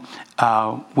home,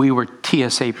 we were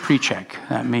TSA pre-check.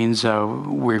 That means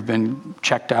we've been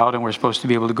checked out and we're supposed to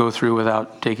be able to go through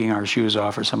without taking our shoes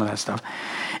off or some of that stuff.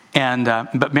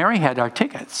 But Mary had our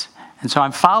tickets. And so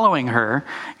I'm following her,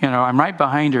 I'm right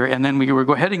behind her. And then we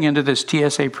were heading into this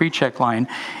TSA pre-check line.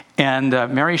 And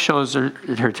Mary shows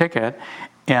her ticket,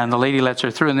 and the lady lets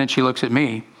her through. And then she looks at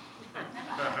me.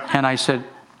 And I said,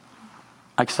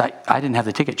 because I didn't have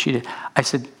the ticket, she did. I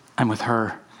said, "I'm with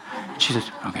her." She said,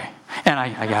 "Okay." And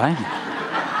I got in.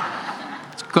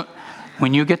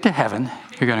 When you get to heaven,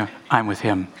 you're going to, "I'm with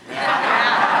him."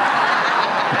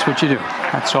 That's what you do.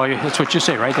 That's what you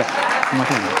say right there. "I'm with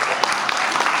him."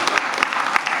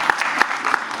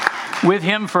 With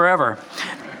him forever.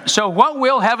 So what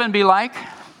will heaven be like?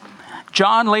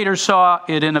 John later saw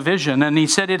it in a vision, and he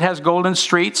said it has golden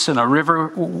streets and a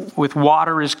river with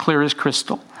water as clear as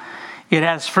crystal. It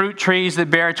has fruit trees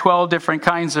that bear 12 different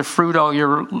kinds of fruit all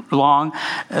year long.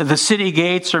 The city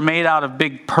gates are made out of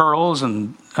big pearls,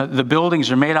 and the buildings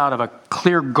are made out of a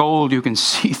clear gold you can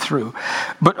see through.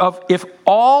 But if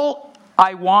all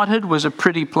I wanted was a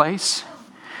pretty place,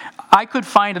 I could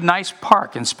find a nice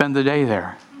park and spend the day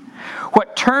there.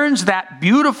 What turns that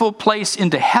beautiful place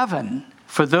into heaven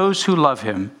for those who love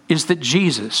him is that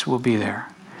Jesus will be there.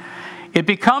 It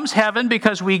becomes heaven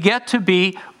because we get to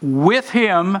be with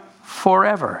him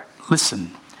forever.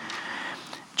 Listen.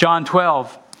 John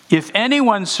 12. "If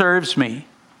anyone serves me,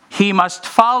 he must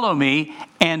follow me,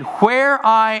 and where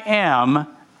I am,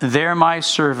 there my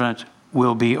servant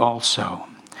will be also."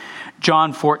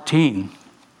 John 14.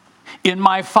 "In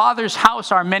my Father's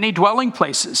house are many dwelling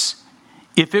places.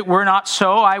 If it were not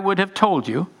so, I would have told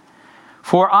you.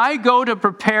 For I go to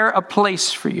prepare a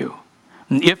place for you.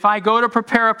 And if I go to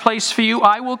prepare a place for you,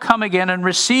 I will come again and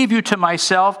receive you to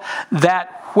myself,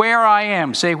 that where I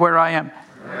am," say where I am,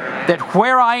 that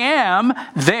where I am,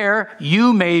 there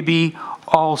you may be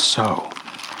also.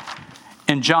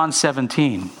 In John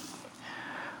 17,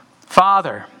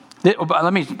 Father,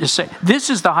 let me just say, this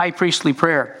is the high priestly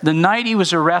prayer. The night he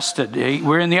was arrested,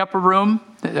 we're in the upper room,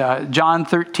 John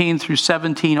 13 through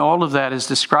 17, all of that is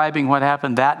describing what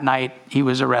happened that night he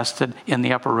was arrested in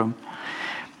the upper room.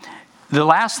 The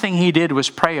last thing he did was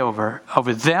pray over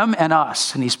them and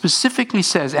us. And he specifically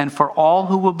says, and for all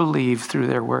who will believe through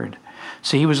their word.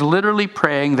 So he was literally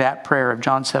praying that prayer of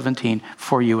John 17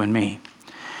 for you and me.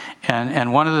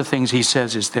 And one of the things he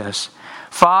says is this: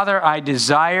 Father, I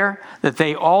desire that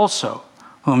they also,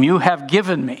 whom you have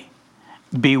given me,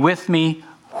 be with me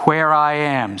where I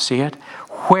am. See it?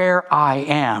 Where I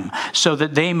am, so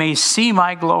that they may see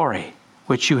my glory,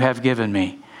 which you have given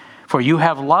me. For you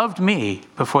have loved me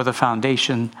before the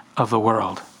foundation of the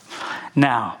world.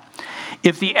 Now,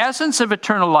 if the essence of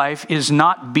eternal life is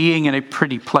not being in a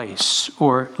pretty place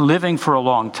or living for a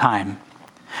long time,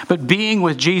 but being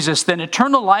with Jesus, then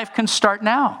eternal life can start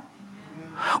now.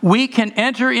 We can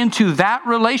enter into that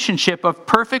relationship of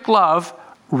perfect love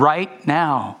right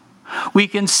now. We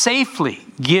can safely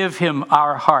give him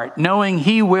our heart, knowing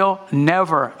he will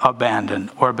never abandon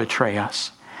or betray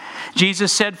us.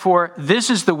 Jesus said, for this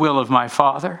is the will of my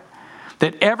Father,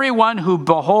 that everyone who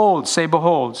beholds, say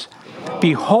beholds,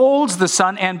 beholds the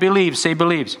Son and believes, say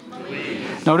believes.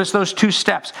 Notice those two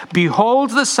steps.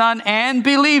 Beholds the Son and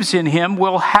believes in him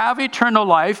will have eternal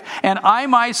life, and I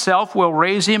myself will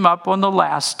raise him up on the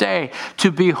last day.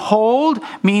 To behold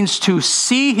means to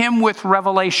see him with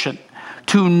revelation,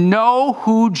 to know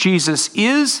who Jesus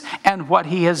is and what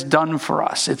he has done for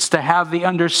us. It's to have the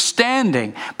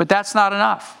understanding, but that's not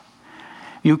enough.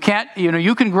 You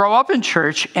can grow up in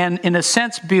church and in a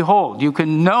sense behold. You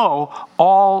can know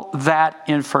all that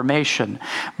information,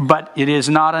 but it is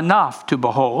not enough to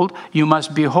behold. You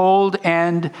must behold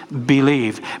and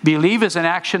believe. Believe is an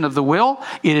action of the will.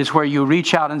 It is where you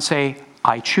reach out and say,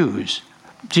 I choose.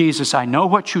 Jesus, I know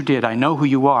what you did. I know who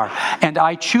you are. And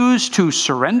I choose to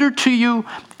surrender to you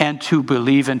and to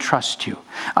believe and trust you.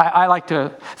 I like to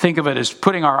think of it as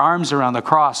putting our arms around the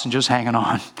cross and just hanging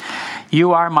on.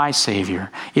 You are my Savior.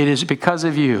 It is because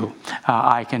of you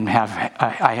I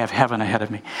have heaven ahead of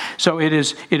me. So it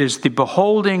is the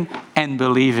beholding and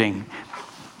believing.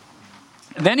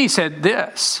 Then he said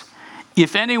this: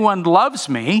 if anyone loves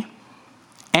me,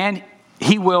 and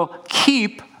he will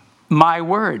keep my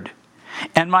word,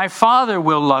 and my Father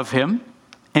will love him,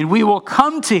 and we will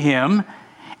come to him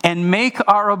and make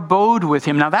our abode with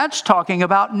him. Now that's talking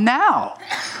about now.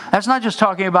 That's not just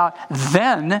talking about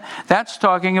then. That's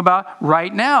talking about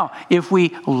right now. If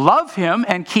we love him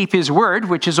and keep his word,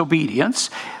 which is obedience,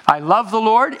 I love the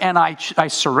Lord and I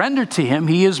surrender to him.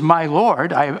 He is my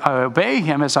Lord. I obey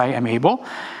him as I am able.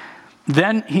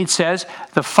 Then he says,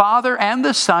 the Father and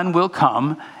the Son will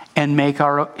come and make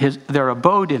their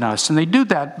abode in us. And they do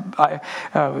that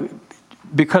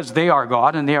because they are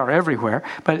God and they are everywhere,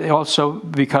 but also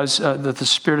because that the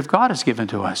Spirit of God is given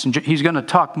to us. And he's going to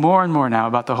talk more and more now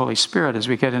about the Holy Spirit as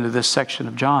we get into this section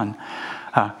of John.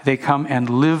 They come and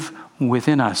live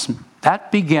within us.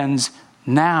 That begins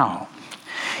now.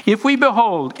 If we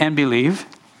behold and believe,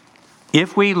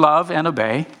 if we love and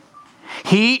obey,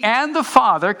 he and the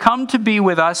Father come to be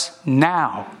with us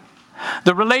now.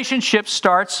 The relationship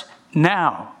starts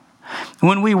now.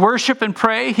 When we worship and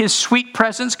pray, his sweet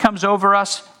presence comes over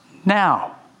us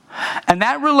now. And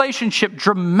that relationship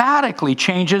dramatically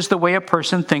changes the way a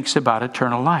person thinks about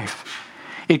eternal life.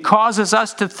 It causes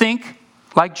us to think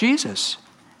like Jesus.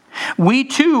 We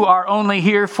too are only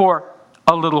here for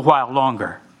a little while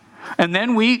longer. And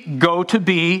then we go to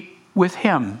be with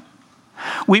him.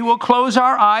 We will close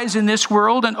our eyes in this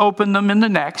world and open them in the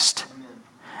next.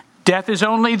 Death is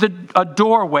only a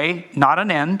doorway, not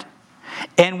an end.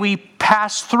 And we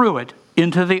pass through it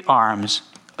into the arms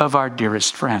of our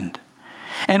dearest friend.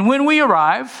 And when we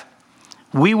arrive,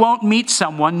 we won't meet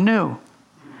someone new.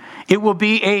 It will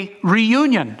be a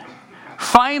reunion.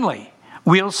 Finally,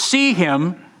 we'll see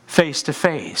him face to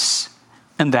face,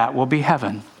 and that will be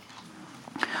heaven.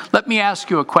 Let me ask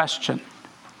you a question.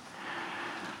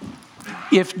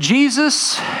 If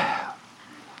Jesus,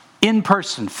 in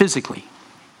person, physically,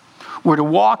 were to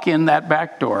walk in that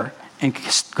back door and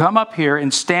come up here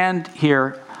and stand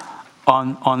here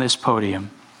on this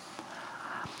podium,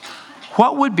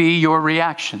 what would be your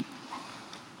reaction?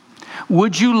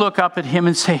 Would you look up at him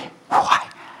and say, why,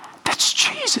 that's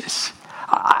Jesus.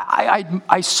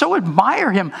 I so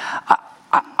admire him.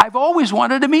 I've always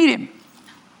wanted to meet him.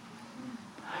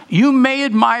 You may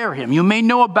admire him. You may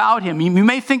know about him. You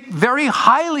may think very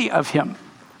highly of him.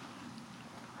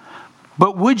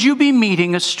 But would you be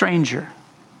meeting a stranger?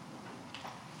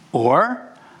 Or,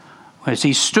 as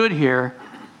he stood here,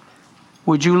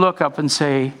 would you look up and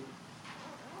say,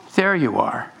 there you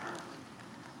are,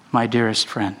 my dearest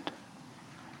friend?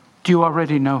 Do you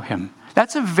already know him?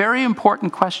 That's a very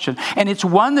important question. And it's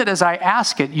one that as I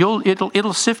ask it,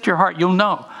 it'll sift your heart. You'll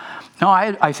know. No,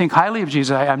 I think highly of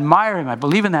Jesus. I admire him. I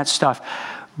believe in that stuff.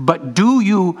 But do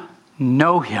you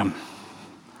know him?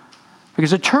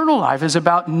 Because eternal life is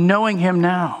about knowing him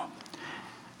now.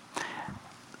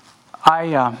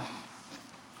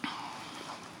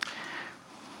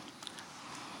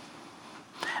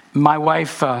 My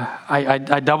wife,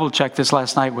 I double-checked this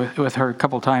last night with her a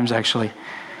couple times, actually.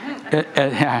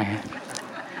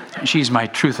 She's my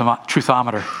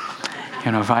truthometer.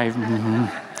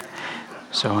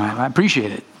 So I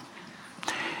appreciate it.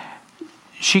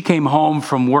 She came home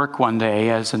from work one day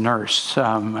as a nurse.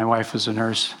 My wife was a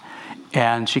nurse.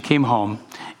 And she came home,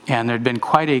 and there'd been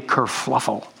quite a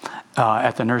kerfluffle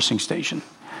at the nursing station.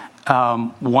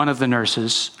 One of the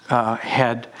nurses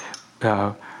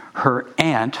her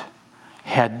aunt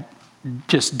had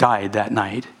just died that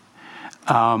night.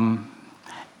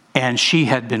 And she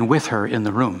had been with her in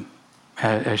the room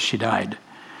as she died.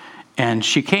 And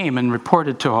she came and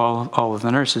reported to all of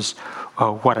the nurses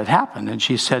what had happened. And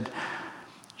she said,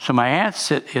 so my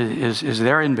aunt is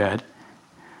there in bed.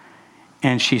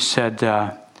 And she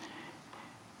said,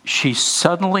 she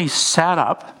suddenly sat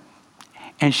up.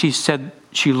 And she said,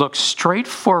 she looked straight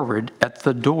forward at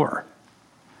the door.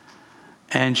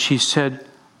 And she said,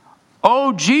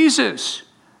 oh, Jesus,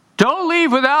 don't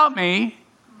leave without me.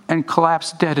 And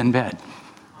collapsed dead in bed.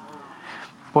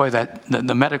 Boy,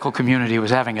 the medical community was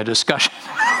having a discussion.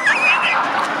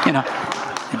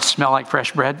 It smelled like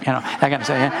fresh bread. I gotta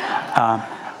say.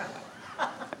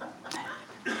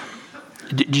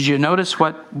 Did you notice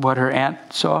what her aunt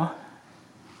saw?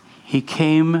 He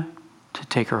came to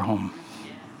take her home.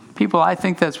 People, I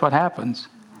think that's what happens.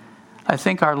 I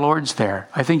think our Lord's there.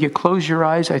 I think you close your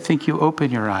eyes. I think you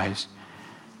open your eyes.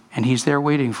 And he's there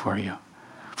waiting for you.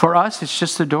 For us, it's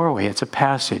just a doorway. It's a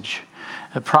passage.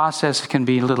 The process can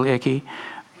be a little icky,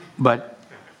 but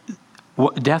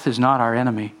death is not our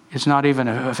enemy. It's not even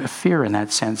a fear in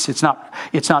that sense. It's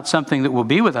not something that will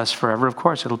be with us forever. Of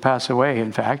course, it'll pass away,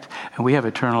 in fact, and we have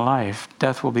eternal life.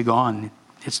 Death will be gone.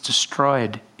 It's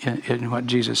destroyed in what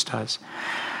Jesus does.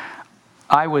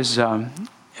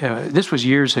 This was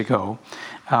years ago.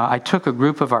 I took a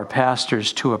group of our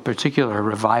pastors to a particular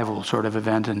revival sort of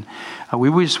event, and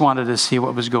we just wanted to see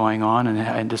what was going on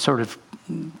and to sort of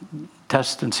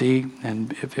test and see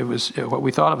and if it was what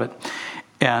we thought of it.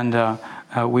 And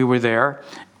we were there,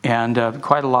 and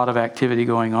quite a lot of activity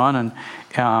going on,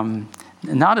 and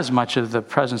not as much of the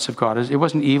presence of God. It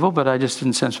wasn't evil, but I just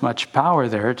didn't sense much power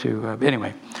there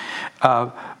anyway.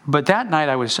 But that night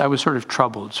I was sort of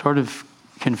troubled, sort of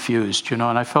confused, and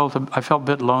I felt a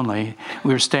bit lonely.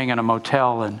 We were staying in a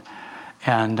motel,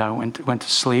 and I went to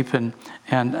sleep, and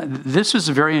this was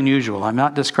very unusual. I'm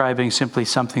not describing simply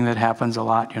something that happens a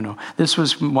lot, This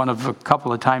was one of a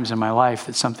couple of times in my life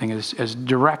that something as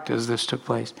direct as this took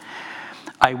place.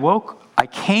 I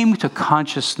came to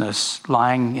consciousness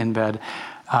lying in bed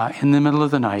in the middle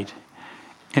of the night,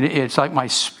 and it's like my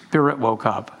spirit woke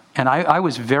up, and I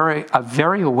was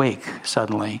very awake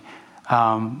suddenly.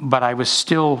 But I was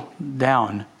still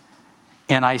down,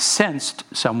 and I sensed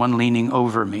someone leaning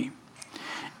over me,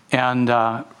 and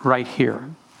right here,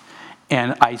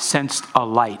 and I sensed a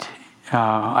light.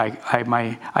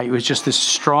 It was just this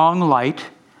strong light,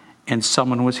 and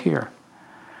someone was here.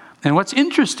 And what's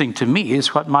interesting to me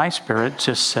is what my spirit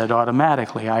just said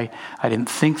automatically. I didn't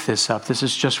think this up. This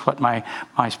is just what my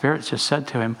spirit just said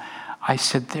to him. I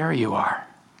said, there you are.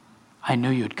 I knew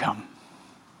you'd come.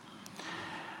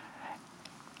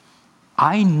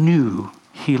 I knew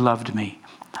he loved me.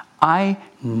 I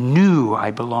knew I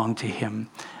belonged to him.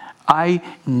 I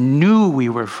knew we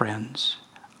were friends.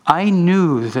 I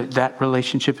knew that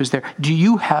relationship is there. Do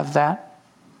you have that?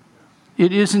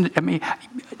 It isn't,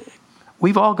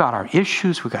 we've all got our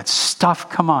issues. We've got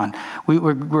stuff. Come on.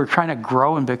 We're trying to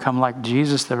grow and become like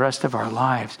Jesus the rest of our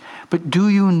lives. But do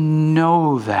you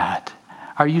know that?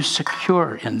 Are you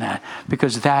secure in that?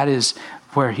 Because that is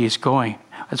where he's going.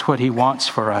 That's what he wants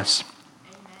for us.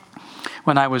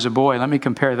 When I was a boy, let me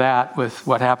compare that with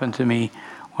what happened to me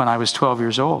when I was 12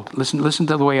 years old. Listen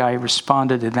to the way I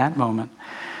responded in that moment.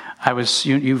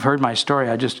 You've heard my story.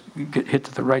 I just hit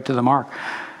right to the mark.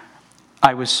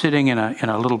 I was sitting in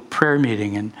a little prayer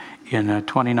meeting in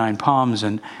 29 Palms,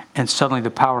 and suddenly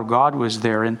the power of God was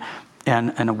there, and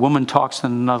a woman talks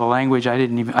in another language.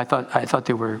 I thought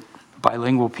they were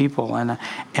bilingual people, and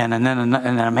then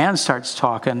a man starts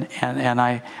talking, and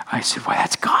I said, well,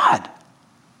 that's God.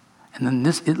 And then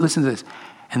listen to this.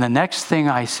 And the next thing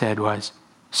I said was,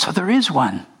 so there is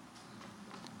one.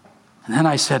 And then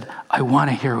I said, I want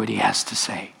to hear what he has to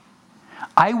say.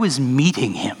 I was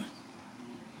meeting him.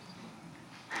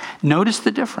 Notice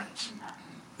the difference.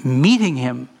 Meeting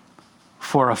him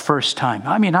for a first time.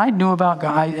 I mean, I knew about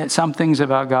God, some things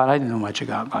about God. I didn't know much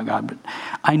about God, but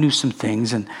I knew some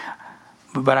things.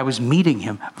 But I was meeting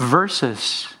him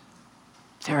versus,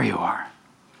 there you are.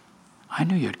 I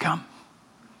knew you'd come.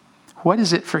 What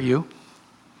is it for you?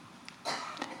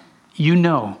 You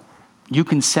know, you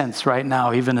can sense right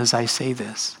now, even as I say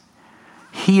this.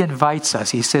 He invites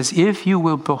us. He says, if you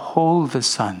will behold the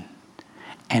Son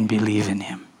and believe in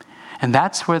him. And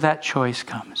that's where that choice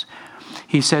comes.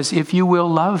 He says, if you will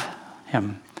love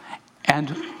him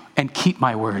and keep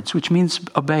my words, which means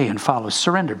obey and follow,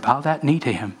 surrender, bow that knee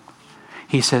to him.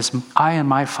 He says, I and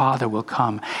my Father will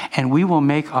come, and we will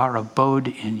make our abode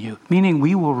in you, meaning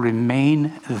we will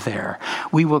remain there.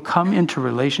 We will come into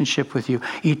relationship with you.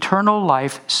 Eternal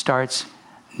life starts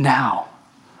now,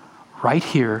 right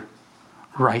here,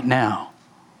 right now,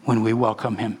 when we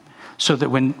welcome him. So that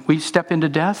when we step into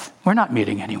death, we're not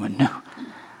meeting anyone new.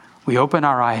 We open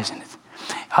our eyes, and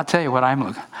I'll tell you what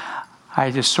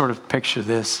I just sort of picture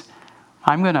this.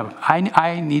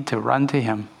 I need to run to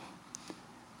him.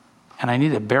 And I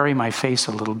need to bury my face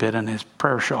a little bit in his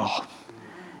prayer shawl.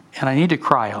 And I need to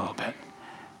cry a little bit.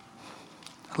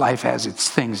 Life has its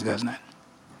things, doesn't it?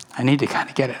 I need to kind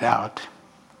of get it out.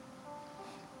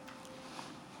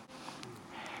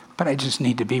 But I just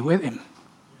need to be with him.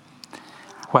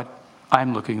 What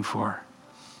I'm looking for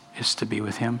is to be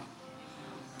with him.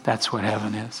 That's what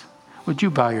heaven is. Would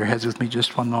you bow your heads with me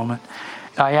just one moment?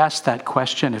 I asked that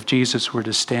question, if Jesus were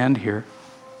to stand here,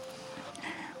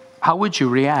 how would you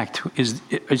react? Is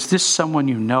this someone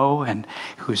you know and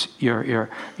who's your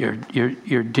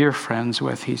dear friends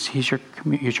with? He's your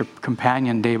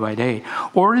companion day by day,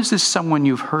 or is this someone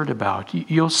you've heard about?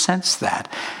 You'll sense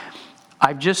that.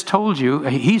 I've just told you.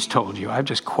 He's told you. I've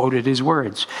just quoted his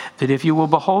words that if you will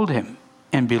behold him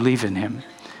and believe in him,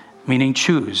 meaning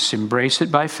choose, embrace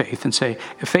it by faith, and say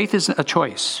faith is a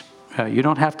choice. You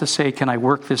don't have to say, can I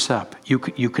work this up? You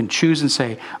can choose and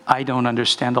say, I don't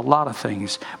understand a lot of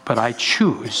things, but I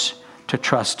choose to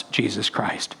trust Jesus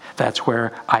Christ. That's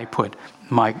where I put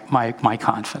my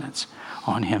confidence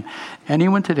on him.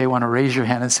 Anyone today want to raise your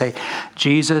hand and say,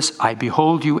 Jesus, I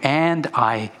behold you and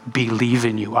I believe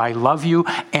in you. I love you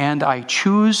and I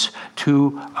choose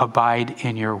to abide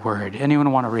in your word.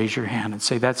 Anyone want to raise your hand and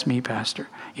say, that's me, Pastor?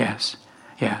 Yes,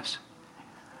 yes.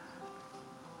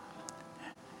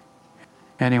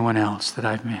 Anyone else that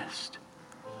I've missed?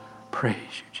 Praise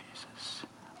you, Jesus.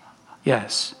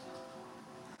 Yes.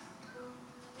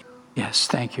 Yes,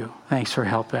 thank you. Thanks for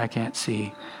help. I can't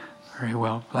see very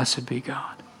well. Blessed be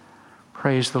God.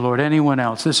 Praise the Lord. Anyone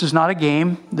else? This is not a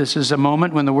game. This is a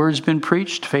moment when the word's been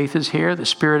preached. Faith is here. The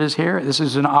Spirit is here. This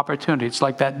is an opportunity. It's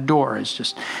like that door is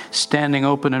just standing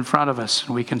open in front of us,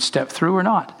 and we can step through or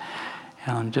not.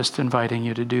 And I'm just inviting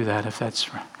you to do that if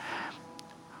that's right.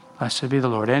 Blessed be the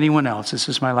Lord. Anyone else? This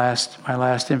is my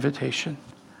last invitation.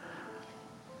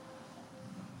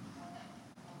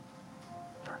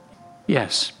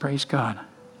 Yes, praise God.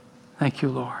 Thank you,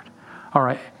 Lord. All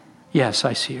right. Yes,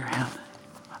 I see your hand.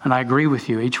 And I agree with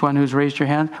you. Each one who's raised your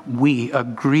hand, we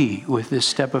agree with this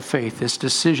step of faith, this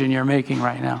decision you're making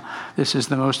right now. This is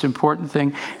the most important thing.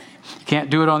 You can't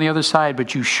do it on the other side,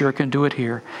 but you sure can do it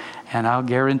here. And I'll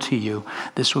guarantee you,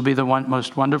 this will be the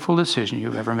most wonderful decision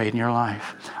you've ever made in your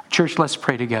life. Church, let's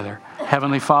pray together.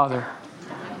 Heavenly Father,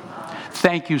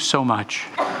 thank you so much.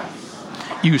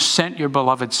 You sent your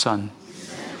beloved Son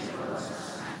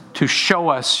to show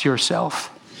us yourself.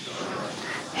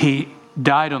 He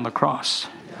died on the cross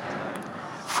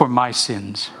for my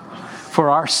sins, for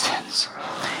our sins.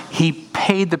 He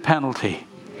paid the penalty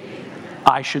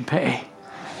I should pay.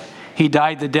 He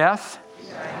died the death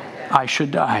I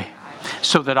should die,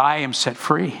 so that I am set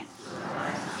free.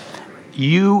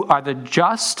 You are the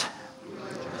just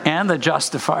and the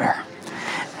justifier.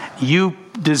 You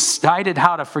decided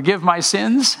how to forgive my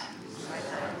sins,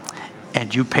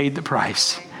 and you paid the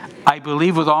price. I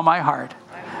believe with all my heart,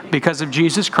 because of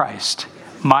Jesus Christ,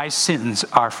 my sins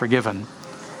are forgiven.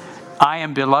 I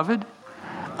am beloved.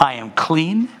 I am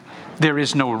clean. There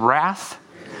is no wrath.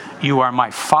 You are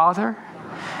my Father.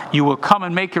 You will come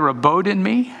and make your abode in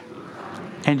me,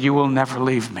 and you will never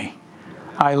leave me.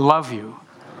 I love you,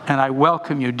 and I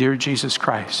welcome you, dear Jesus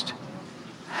Christ.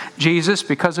 Jesus,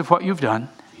 because of what you've done,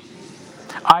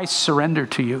 I surrender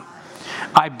to you.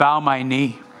 I bow my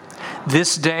knee.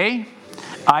 This day,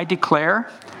 I declare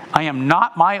I am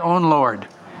not my own Lord.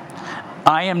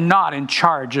 I am not in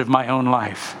charge of my own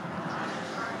life.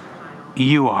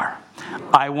 You are.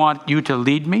 I want you to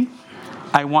lead me.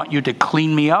 I want you to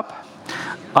clean me up.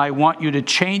 I want you to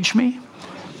change me.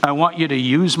 I want you to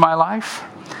use my life.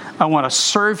 I want to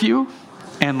serve you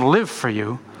and live for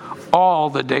you all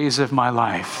the days of my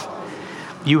life.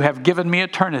 You have given me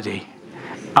eternity.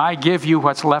 I give you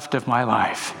what's left of my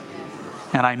life.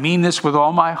 And I mean this with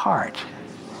all my heart.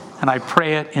 And I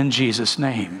pray it in Jesus'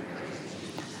 name.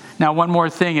 Now, one more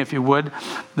thing, if you would.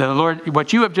 The Lord,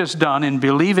 what you have just done in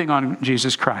believing on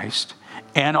Jesus Christ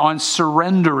and on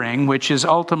surrendering, which is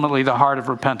ultimately the heart of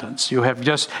repentance. You have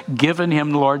just given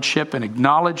him lordship and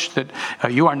acknowledged that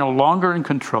you are no longer in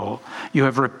control. You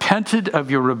have repented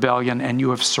of your rebellion and you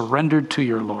have surrendered to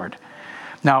your Lord.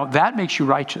 Now, that makes you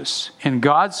righteous. In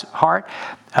God's heart,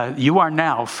 you are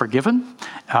now forgiven.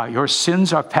 Your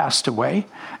sins are passed away,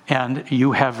 and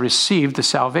you have received the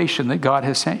salvation that God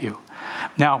has sent you.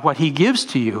 Now, what he gives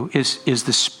to you is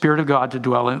the Spirit of God to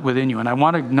dwell within you. And I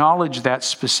want to acknowledge that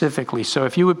specifically. So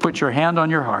if you would put your hand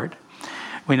on your heart,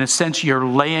 in a sense, you're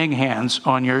laying hands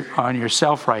on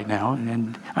yourself right now.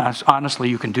 And honestly,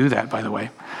 you can do that, by the way.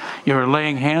 You're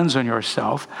laying hands on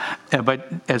yourself,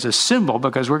 but as a symbol,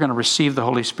 because we're going to receive the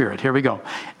Holy Spirit. Here we go.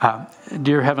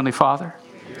 Dear Heavenly Father,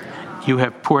 you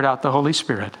have poured out the Holy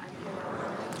Spirit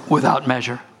without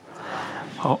measure.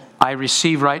 Oh, I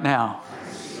receive right now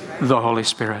the Holy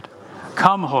Spirit.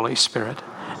 Come, Holy Spirit,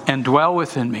 and dwell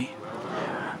within me.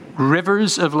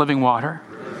 Rivers of living water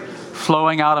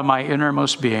flowing out of my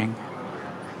innermost being.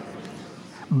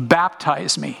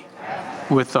 Baptize me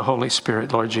with the Holy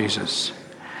Spirit, Lord Jesus.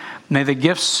 May the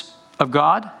gifts of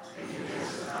God,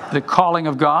 the calling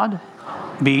of God,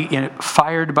 be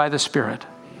fired by the Spirit.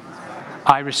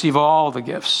 I receive all the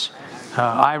gifts.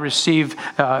 I receive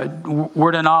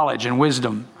word of knowledge and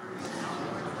wisdom,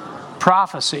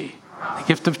 prophecy, the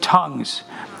gift of tongues,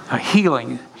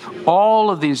 healing,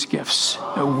 all of these gifts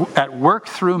at work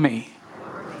through me.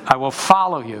 I will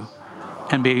follow you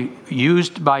and be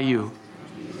used by you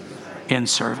in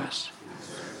service.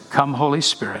 Come, Holy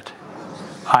Spirit.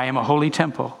 I am a holy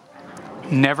temple.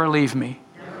 Never leave me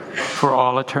for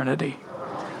all eternity.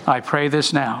 I pray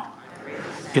this now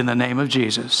in the name of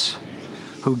Jesus,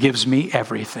 who gives me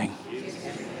everything.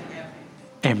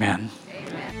 Amen.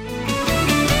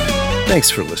 Thanks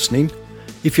for listening.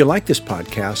 If you like this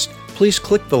podcast, please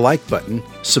click the like button,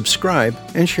 subscribe,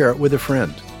 and share it with a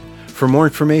friend. For more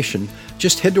information,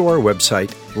 just head to our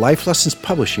website,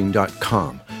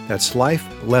 lifelessonspublishing.com. That's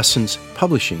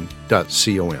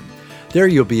lifelessonspublishing.com. There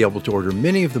you'll be able to order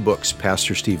many of the books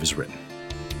Pastor Steve has written.